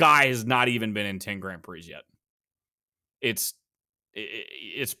 the guy has not even been in 10 Grand Prix yet. It's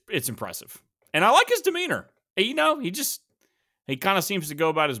impressive. And I like his demeanor. He kind of seems to go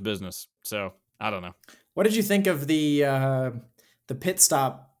about his business. So, I don't know. What did you think of the pit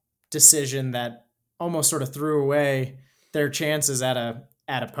stop decision that almost sort of threw away their chances at a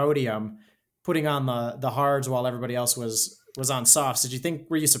podium, putting on the hards while everybody else was on softs?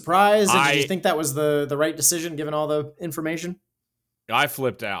 Were you surprised? Did you think that was the right decision given all the information? I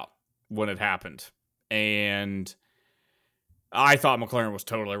flipped out when it happened, and I thought McLaren was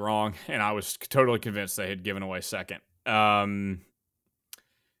totally wrong, and I was totally convinced they had given away second. And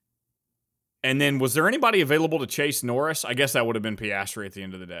then, was there anybody available to chase Norris? I guess that would have been Piastri at the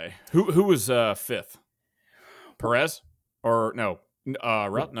end of the day. Who was fifth? Perez? Or no? No,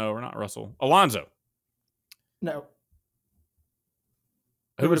 not Russell. Alonso. No.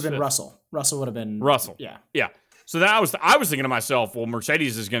 It would have been Russell. Russell would have been Russell. Yeah. So then I was thinking to myself, well,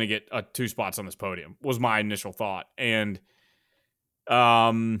 Mercedes is going to get 2 spots on this podium, was my initial thought. And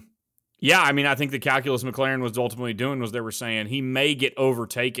I mean, I think the calculus McLaren was ultimately doing was they were saying he may get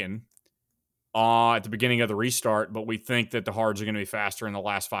overtaken at the beginning of the restart, but we think that the hards are going to be faster in the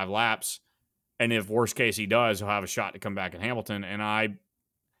last 5 laps. And if worst case he does, he'll have a shot to come back in Hamilton. And I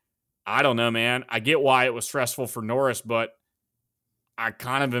don't know, man. I get why it was stressful for Norris, but I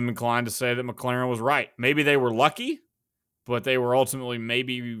kind of am inclined to say that McLaren was right. Maybe they were lucky, but they were ultimately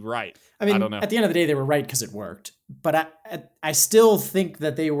maybe right. I mean, I don't know. At the end of the day, they were right because it worked. But I still think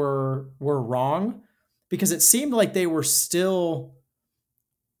that they were wrong, because it seemed like they were still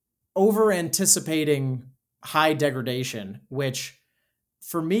over-anticipating high degradation, which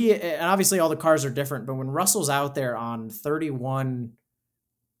for me, and obviously all the cars are different, but when Russell's out there on 31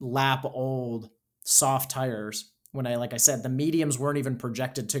 lap old soft tires, like I said, the mediums weren't even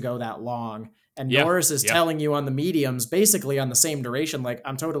projected to go that long. And Norris is telling you on the mediums, basically on the same duration, like,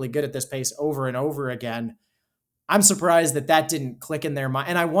 I'm totally good at this pace over and over again. I'm surprised that didn't click in their mind.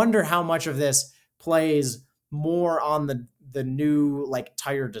 And I wonder how much of this plays more on the new like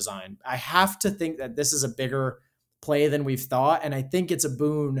tire design. I have to think that this is a bigger play than we've thought. And I think it's a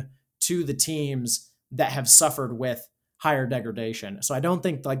boon to the teams that have suffered with higher degradation. So I don't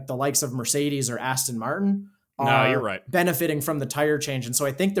think like the likes of Mercedes or Aston Martin are you're right. benefiting from the tire change. And so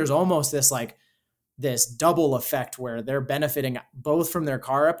I think there's almost this double effect where they're benefiting both from their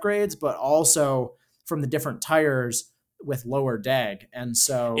car upgrades, but also from the different tires with lower deg. And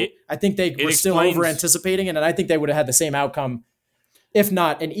so I think they were still over anticipating it. And I think they would have had the same outcome, if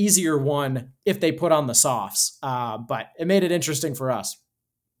not an easier one, if they put on the softs. But it made it interesting for us.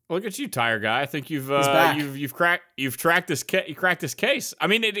 Look at you, tire guy. I think you've cracked this case. I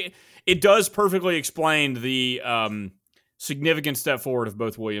mean, it does perfectly explain the significant step forward of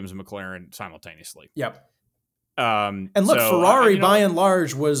both Williams and McLaren simultaneously. Yep. And look, Ferrari by and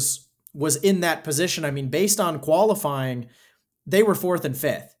large was in that position. I mean, based on qualifying, they were 4th and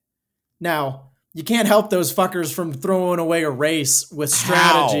 5th. Now, you can't help those fuckers from throwing away a race with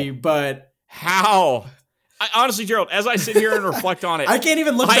strategy, but how? Honestly, Gerald, as I sit here and reflect on it, I can't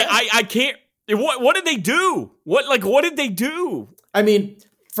even look at I can't. What did they do? What did they do? I mean,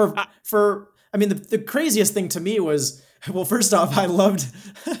 the craziest thing to me was, well, first off, I loved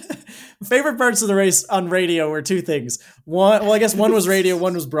favorite parts of the race on radio were two things. One was radio,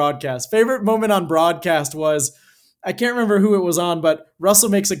 one was broadcast. Favorite moment on broadcast was, I can't remember who it was on, but Russell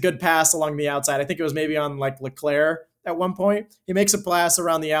makes a good pass along the outside. I think it was maybe on like Leclerc at one point. He makes a pass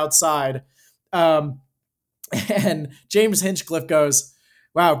around the outside. And James Hinchcliffe goes,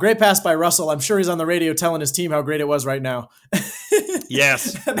 "Wow, great pass by Russell. I'm sure he's on the radio telling his team how great it was right now."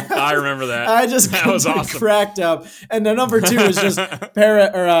 Yes, I remember that. That was awesome. Cracked up. And the number 2 is just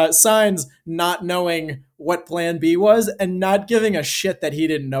Sainz not knowing what Plan B was and not giving a shit that he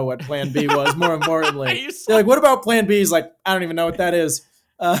didn't know what Plan B was. More importantly, they're like, "What about Plan B?" He's like, "I don't even know what that is."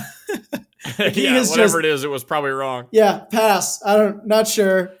 Whatever it is, it was probably wrong. Yeah, pass. Not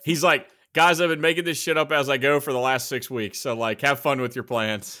sure. He's like, "Guys, I've been making this shit up as I go for the last 6 weeks. So, like, have fun with your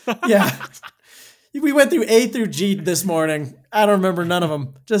plans." Yeah. We went through A through G this morning. I don't remember none of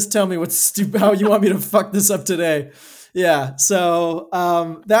them. Just tell me how you want me to fuck this up today. Yeah. So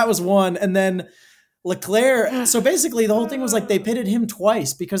that was one. And then Leclerc. So basically the whole thing was like they pitted him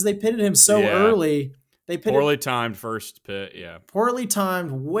twice because they pitted him so early. They pitted poorly timed first pit. Yeah. Poorly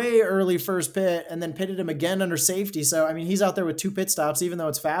timed, way early first pit, and then pitted him again under safety. So, I mean, he's out there with 2 pit stops, even though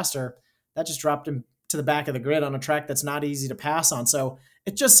it's faster. That just dropped him to the back of the grid on a track that's not easy to pass on. So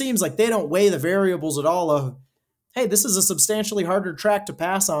it just seems like they don't weigh the variables at all of, hey, this is a substantially harder track to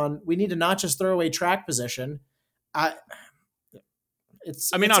pass on. We need to not just throw away track position. On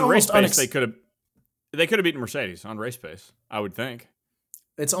race pace, they could have beaten Mercedes on race pace, I would think.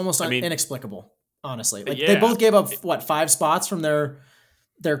 It's almost inexplicable, honestly. Like they both gave up 5 spots from their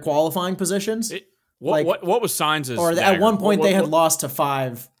qualifying positions. What was Sainz's? Or at one point they had lost to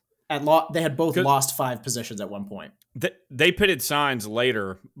 5. They had both lost 5 positions at one point. They pitted Sainz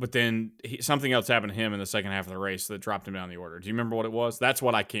later, but then something else happened to him in the second half of the race that dropped him down the order. Do you remember what it was? That's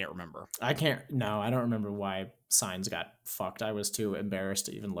what I can't remember. I don't remember why Sainz got fucked. I was too embarrassed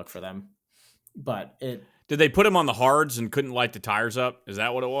to even look for them. But did they put him on the hards and couldn't light the tires up? Is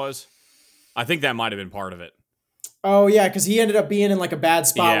that what it was? I think that might have been part of it. Oh, yeah, because he ended up being in like a bad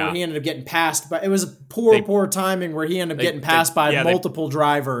spot where he ended up getting passed. But it was poor timing where he ended up getting passed by multiple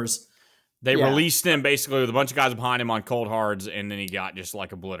drivers. They released him basically with a bunch of guys behind him on cold hards, and then he got just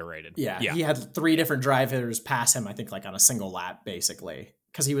like obliterated. Yeah. He had 3 different drivers pass him, I think, like on a single lap, basically,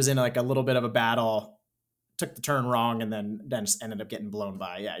 because he was in like a little bit of a battle, took the turn wrong, and then just ended up getting blown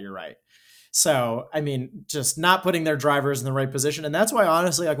by. Yeah, you're right. So, I mean, just not putting their drivers in the right position. And that's why,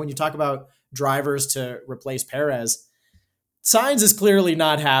 honestly, like when you talk about drivers to replace Perez, Sainz is clearly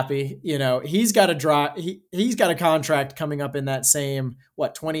not happy. You know, he's got he's got a contract coming up in that same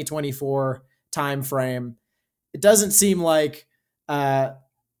 2024 time frame. It doesn't seem like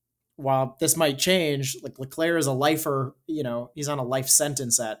while this might change, like Leclerc is a lifer, you know, he's on a life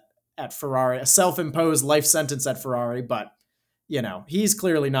sentence at Ferrari, a self-imposed life sentence at Ferrari, but you know, he's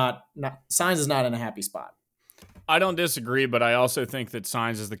clearly not Sainz is not in a happy spot. I don't disagree, but I also think that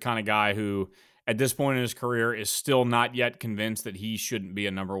Sainz is the kind of guy who at this point in his career is still not yet convinced that he shouldn't be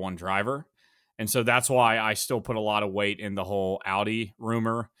a number 1 driver. And so that's why I still put a lot of weight in the whole Audi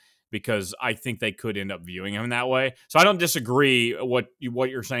rumor, because I think they could end up viewing him that way. So I don't disagree what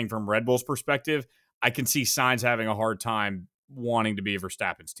you're saying from Red Bull's perspective. I can see Sainz having a hard time wanting to be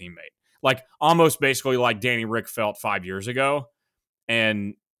Verstappen's teammate. Like almost basically like Danny Ric felt 5 years ago.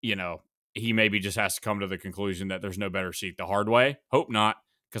 And, you know, he maybe just has to come to the conclusion that there's no better seat the hard way. Hope not,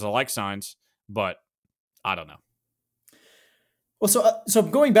 because I like Sainz. But I don't know. Well, so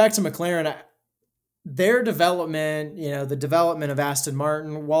going back to McLaren, their development, the development of Aston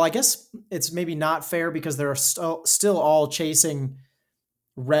Martin, well, I guess it's maybe not fair because they're still all chasing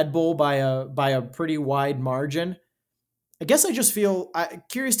Red Bull by a pretty wide margin. I guess I just feel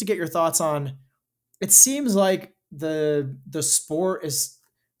curious to get your thoughts on. It seems like the sport is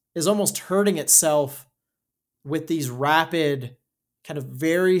almost hurting itself with these rapid, kind of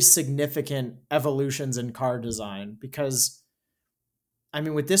very significant evolutions in car design. Because, I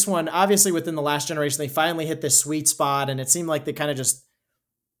mean, with this one, obviously within the last generation, they finally hit this sweet spot, and it seemed like they kind of just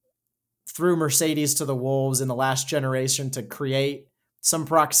threw Mercedes to the wolves in the last generation to create some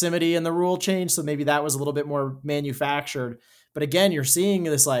proximity in the rule change. So maybe that was a little bit more manufactured. But again, you're seeing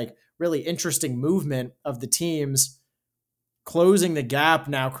this like really interesting movement of the teams closing the gap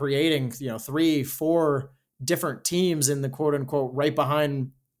now, creating, 3-4 different teams in the quote unquote right behind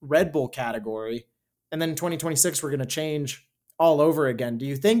Red Bull category. And then in 2026, we're going to change all over again. Do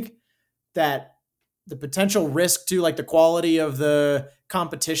you think that the potential risk to like the quality of the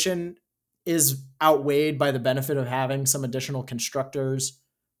competition is outweighed by the benefit of having some additional constructors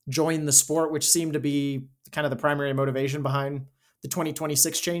join the sport, which seem to be kind of the primary motivation behind the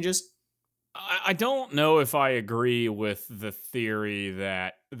 2026 changes? I don't know if I agree with the theory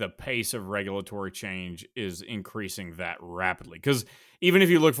that the pace of regulatory change is increasing that rapidly. Because even if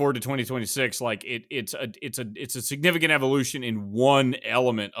you look forward to 2026, like it's a significant evolution in one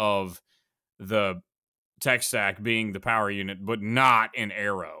element of the tech stack, being the power unit, but not in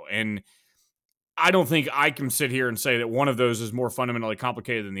aero. And I don't think I can sit here and say that one of those is more fundamentally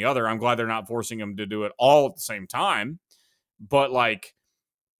complicated than the other. I'm glad they're not forcing them to do it all at the same time. But like,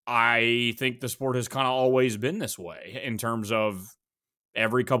 I think the sport has kind of always been this way in terms of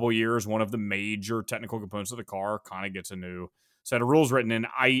every couple of years, one of the major technical components of the car kind of gets a new set of rules written in.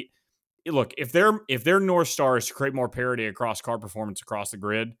 Look, if their North Star is to create more parity across car performance across the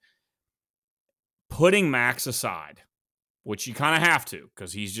grid, putting Max aside, which you kind of have to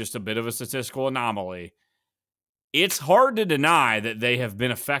because he's just a bit of a statistical anomaly, it's hard to deny that they have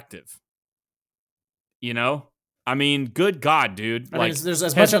been effective. I mean, good God, dude. There's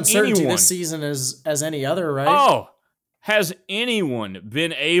as much uncertainty this season as any other, right? Oh, has anyone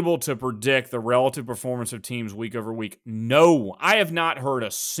been able to predict the relative performance of teams week over week? No. I have not heard a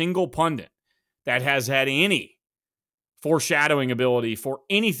single pundit that has had any foreshadowing ability for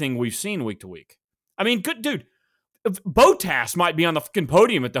anything we've seen week to week. I mean, good dude. Bottas might be on the fucking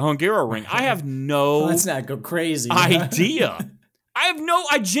podium at the Hungaroring. I have no let's not go crazy idea.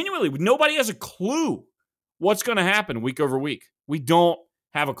 I genuinely, nobody has a clue what's going to happen week over week. We don't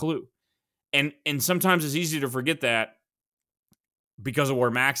have a clue. And sometimes it's easy to forget that because of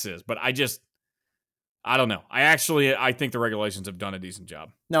where Max is. But I don't know. I think the regulations have done a decent job.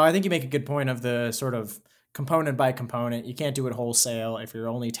 No, I think you make a good point of the sort of component by component. You can't do it wholesale. If you're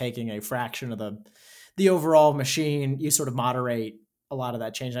only taking a fraction of the overall machine, you sort of moderate a lot of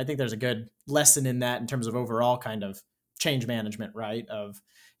that change. And I think there's a good lesson in that in terms of overall kind of change management, right? Of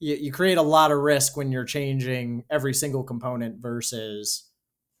you create a lot of risk when you're changing every single component versus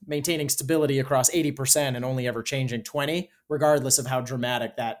maintaining stability across 80% and only ever changing 20, regardless of how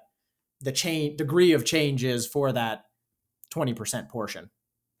dramatic the degree of change is for that 20% portion.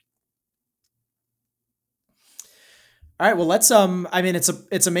 All right, well, let's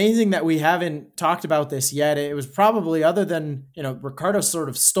it's amazing that we haven't talked about this yet. It was probably, other than, Ricardo sort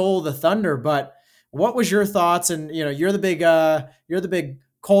of stole the thunder, but what was your thoughts? And, you're the big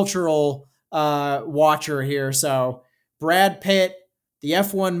cultural watcher here. So Brad Pitt, the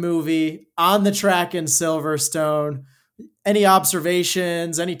F1 movie, on the track in Silverstone. Any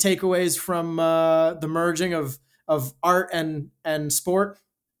observations, any takeaways from the merging of art and sport?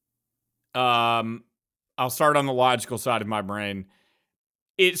 I'll start on the logical side of my brain.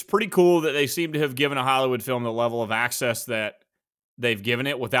 It's pretty cool that they seem to have given a Hollywood film the level of access that they've given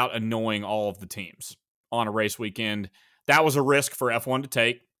it without annoying all of the teams on a race weekend. That was a risk for F1 to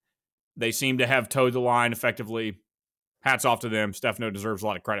take. They seem to have towed the line effectively. Hats off to them. Stefano deserves a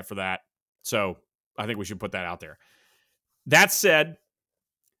lot of credit for that. So I think we should put that out there. That said,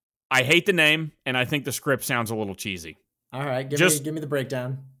 I hate the name, and I think the script sounds a little cheesy. All right, give me the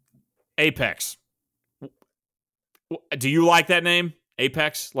breakdown. Apex. Do you like that name?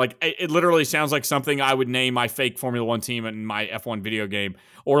 Apex? Like, it literally sounds like something I would name my fake Formula One team in my F1 video game,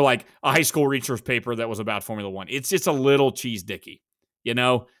 or like a high school research paper that was about Formula One. It's just a little cheese dicky,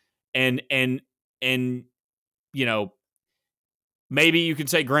 and maybe you could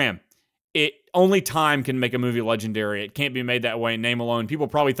say, Graham, only time can make a movie legendary. It can't be made that way in name alone. People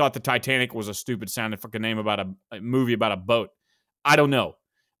probably thought the Titanic was a stupid sounding fucking name about a movie about a boat. I don't know.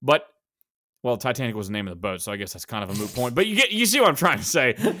 But Well, Titanic was the name of the boat, so I guess that's kind of a moot point. But you see what I'm trying to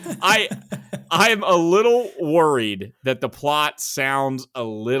say. I'm a little worried that the plot sounds a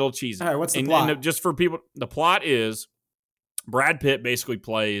little cheesy. All right, what's the plot? And just for people, the plot is Brad Pitt basically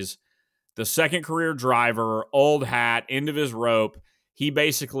plays the second career driver, old hat, end of his rope. He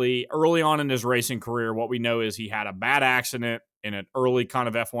basically, early on in his racing career, what we know is he had a bad accident in an early kind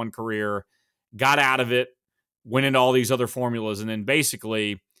of F1 career, got out of it, went into all these other formulas, and then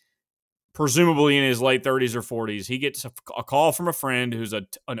basically, presumably in his late 30s or 40s, he gets a call from a friend who's an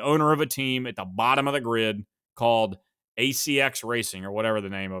owner of a team at the bottom of the grid called ACX Racing or whatever the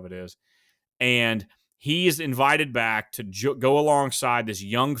name of it is. And he is invited back to go alongside this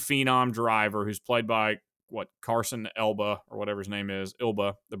young phenom driver who's played by, Carson Elba or whatever his name is,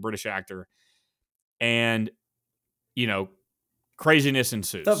 Ilba, the British actor. And, craziness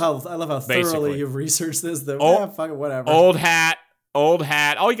ensues. I love how thoroughly you've researched this. Fuck it, whatever. Old hat.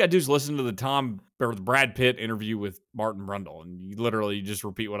 All you got to do is listen to the Brad Pitt interview with Martin Brundle, and you literally just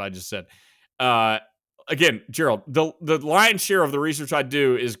repeat what I just said. Again, Gerald, the lion's share of the research I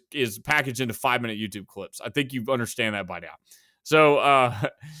do is packaged into 5-minute YouTube clips. I think you understand that by now. So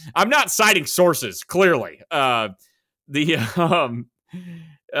I'm not citing sources, clearly. I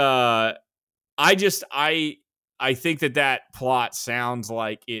think that plot sounds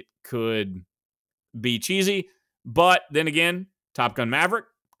like it could be cheesy, but then again, Top Gun Maverick,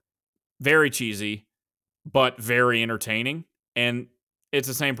 very cheesy, but very entertaining, and it's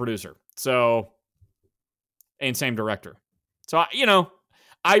the same producer, and same director. So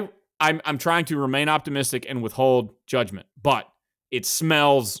I'm trying to remain optimistic and withhold judgment, but it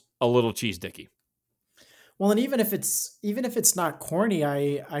smells a little cheese dicky. Well, and even if it's not corny,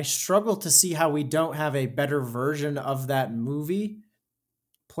 I struggle to see how we don't have a better version of that movie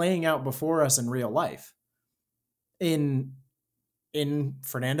playing out before us in real life. In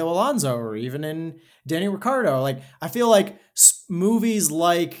Fernando Alonso or even in Danny Ricciardo. Like, I feel like movies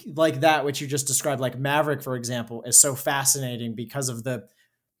like that, which you just described, like Maverick, for example, is so fascinating because of the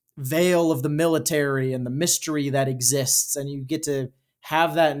veil of the military and the mystery that exists. And you get to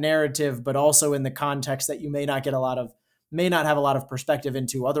have that narrative, but also in the context that you may not have a lot of perspective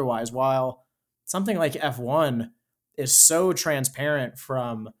into otherwise. While something like F1 is so transparent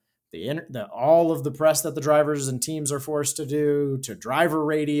from all of the press that the drivers and teams are forced to do, to driver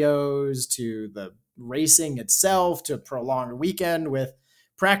radios, to the racing itself, to a prolonged weekend with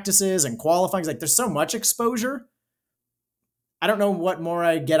practices and qualifying. Like, there's so much exposure. I don't know what more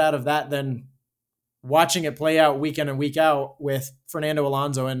I get out of that than watching it play out week in and week out with Fernando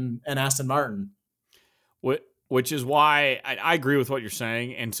Alonso and Aston Martin. Which is why I agree with what you're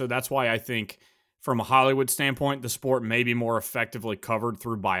saying. And so that's why I think, from a Hollywood standpoint, the sport may be more effectively covered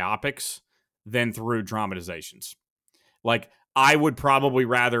through biopics than through dramatizations. Like, I would probably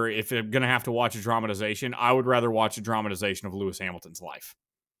rather, if I'm going to have to watch a dramatization, I would rather watch a dramatization of Lewis Hamilton's life.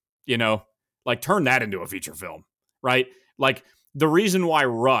 Turn that into a feature film, right? Like, the reason why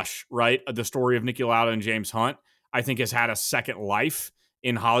Rush, right, the story of Niki Lauda and James Hunt, I think has had a second life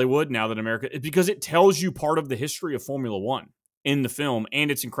in Hollywood now that America, is because it tells you part of the history of Formula One in the film, and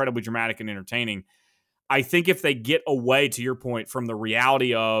it's incredibly dramatic and entertaining. I think if they get away, to your point, from the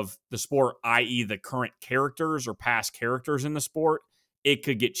reality of the sport, i.e. the current characters or past characters in the sport, it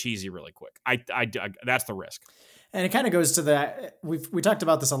could get cheesy really quick. That's the risk. And it kind of goes to that. We talked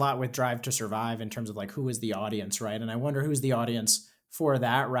about this a lot with Drive to Survive in terms of like, who is the audience, right? And I wonder who's the audience for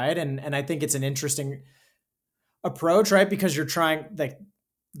that, right? And I think it's an interesting approach, right? Because you're trying, like,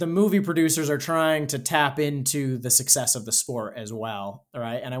 the movie producers are trying to tap into the success of the sport as well,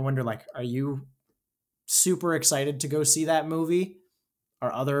 right? And I wonder, like, are you super excited to go see that movie?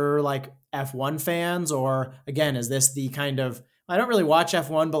 Are other like F1 fans? Or again, is this the kind of, I don't really watch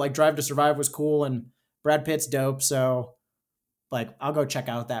F1, but like Drive to Survive was cool and Brad Pitt's dope, so like I'll go check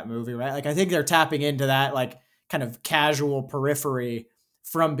out that movie, right? Like, I think they're tapping into that like kind of casual periphery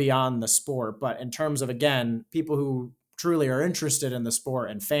from beyond the sport. But in terms of, again, people who truly are interested in the sport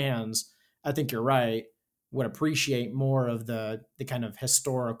and fans, I think you're right, would appreciate more of the kind of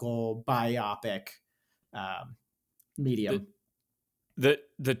historical biopic medium.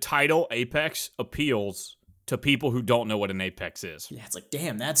 The title Apex appeals to people who don't know what an Apex is. Yeah, it's like,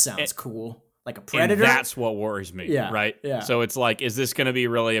 damn, that sounds cool. Like a Predator. And that's what worries me, right? Yeah. So it's like, is this going to be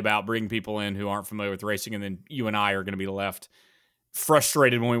really about bringing people in who aren't familiar with racing, and then you and I are going to be left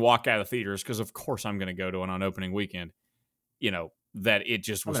frustrated when we walk out of the theaters? Because of course I'm going to go to an on-opening weekend, that it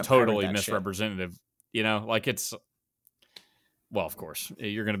just was totally misrepresentative. Like, it's, well, of course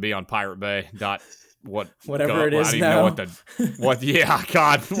you're going to be on Pirate Bay whatever it is now. Yeah,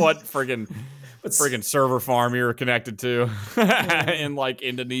 God, what friggin', Friggin' server farm you're connected to in like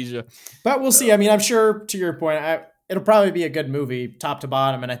Indonesia. But we'll see. I mean, I'm sure to your point, it'll probably be a good movie top to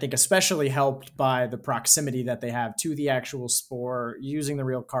bottom. And I think especially helped by the proximity that they have to the actual sport, using the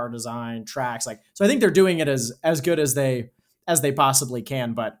real car design, tracks. So I think they're doing it as good as they possibly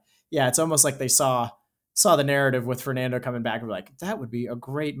can. But yeah, it's almost like they saw the narrative with Fernando coming back and were like, that would be a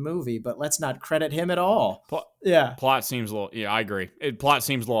great movie, but let's not credit him at all. Plot seems a little, I agree. Plot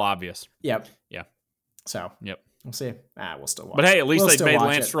seems a little obvious. Yep. Yeah. So, yep. We'll see. We'll still watch. But hey, at least they made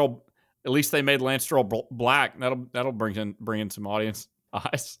Lance Stroll. At least they made Lance Stroll black. That'll bring in some audience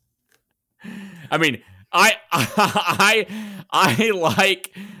eyes. I mean, I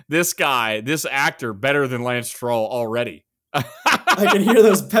like this guy, this actor, better than Lance Stroll already. I can hear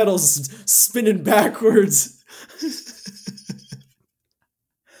those pedals spinning backwards.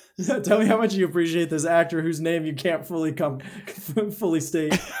 Tell me how much you appreciate this actor whose name you can't fully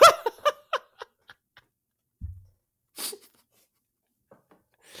state.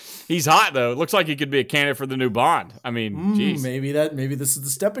 He's hot though. It looks like he could be a candidate for the new Bond. I mean, geez. Maybe this is the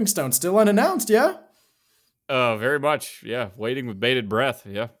stepping stone. Still unannounced, yeah? Very much. Yeah, waiting with bated breath.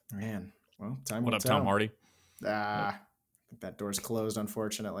 Yeah. Man, well, time will tell. What up, Tom Hardy? I think that door's closed,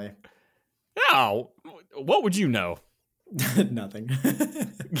 unfortunately. No, what would you know? Nothing.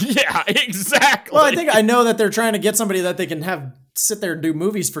 Yeah, exactly. Well, I know that they're trying to get somebody that they can have sit there and do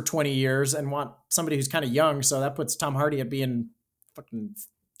movies for 20 years and want somebody who's kind of young. So that puts Tom Hardy at being fucking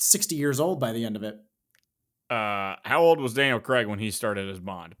 60 years old by the end of it. How old was Daniel Craig when he started as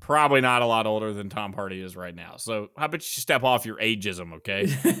Bond? Probably not a lot older than Tom Hardy is right now. So how about you step off your ageism, okay,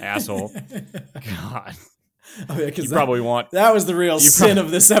 asshole? God. Oh, yeah, you probably want that was the real sin of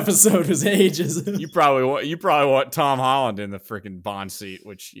this episode was ageism. You probably want Tom Holland in the freaking Bond seat,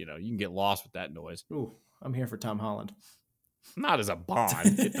 which you can get lost with that noise. Ooh, I'm here for Tom Holland. Not as a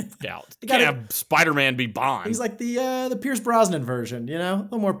Bond. Get the fuck out. You can't have Spider-Man be Bond. He's like the Pierce Brosnan version, a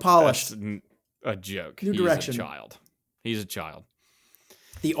little more polished. That's a joke. New direction. He's a child.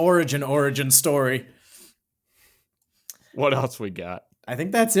 The origin story. What else we got? I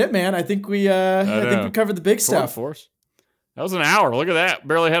think that's it, man. I think we covered the big stuff. Force. That was an hour. Look at that.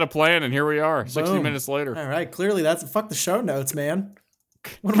 Barely had a plan, and here we are, 60 minutes later. All right. Clearly, fuck the show notes, man.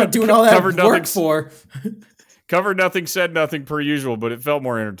 What am I doing all that work for? Covered nothing, said nothing per usual, but it felt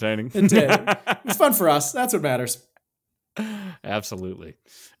more entertaining. It did. It's fun for us. That's what matters. Absolutely.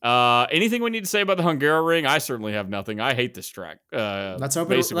 Anything we need to say about the Hungaroring? I certainly have nothing. I hate this track. Let's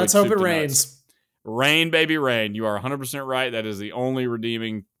hope it rains. Rain, baby, rain. You are 100% right. That is the only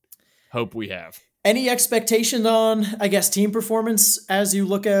redeeming hope we have. Any expectation on, I guess, team performance as you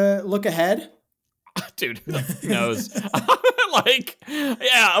look ahead? Dude, who knows?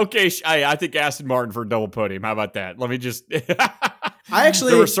 Okay. I think Aston Martin for a double podium. How about that? Let me just...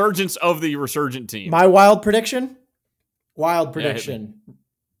 the resurgence of the resurgent team. My wild prediction?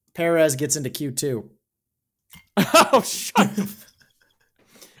 Perez gets into Q2. Oh, shut up.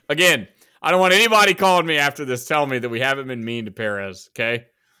 Again, I don't want anybody calling me after this telling me that we haven't been mean to Perez, okay?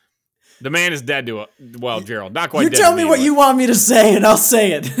 The man is dead to it. Well, Gerald, not quite dead. You tell me what you want me to say, and I'll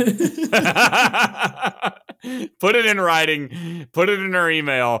say it. Put it in writing. Put it in our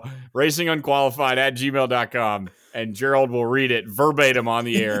email, racingunqualified@gmail.com, and Gerald will read it verbatim on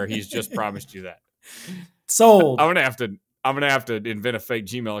the air. He's just promised you that. Sold. I'm gonna have to invent a fake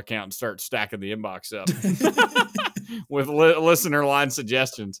Gmail account and start stacking the inbox up with listener line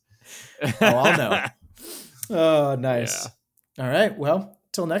suggestions. Oh, I'll know. Oh, nice. Yeah. All right. Well,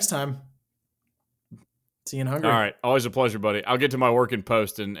 till next time. See you in Hungary. All right. Always a pleasure, buddy. I'll get to my work in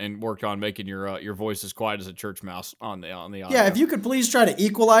post and work on making your voice as quiet as a church mouse on the audio. Yeah, if you could please try to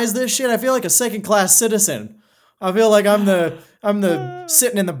equalize this shit. I feel like a second-class citizen. I feel like I'm the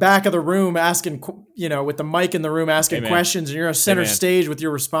sitting in the back of the room asking, with the mic in the room asking questions, and you're on center stage with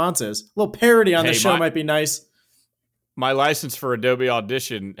your responses. A little parody on the show might be nice. My license for Adobe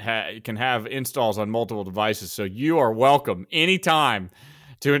Audition can have installs on multiple devices, so you are welcome anytime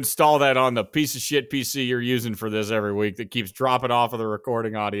to install that on the piece of shit PC you're using for this every week that keeps dropping off of the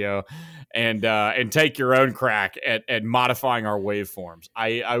recording audio, and take your own crack at modifying our waveforms.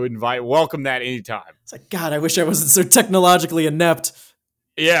 I would welcome that anytime. It's like, God, I wish I wasn't so technologically inept.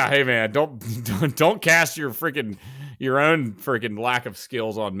 Yeah, hey man, don't cast your own freaking lack of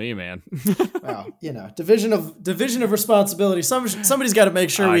skills on me, man. Well, division of responsibility. Somebody's got to make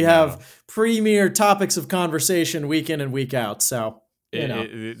sure we have premier topics of conversation week in and week out. So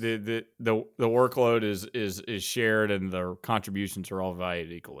the workload is shared, and the contributions are all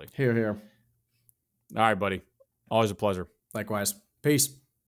valued equally. Here, here. All right, buddy. Always a pleasure. Likewise. Peace.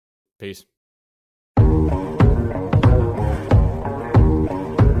 Peace.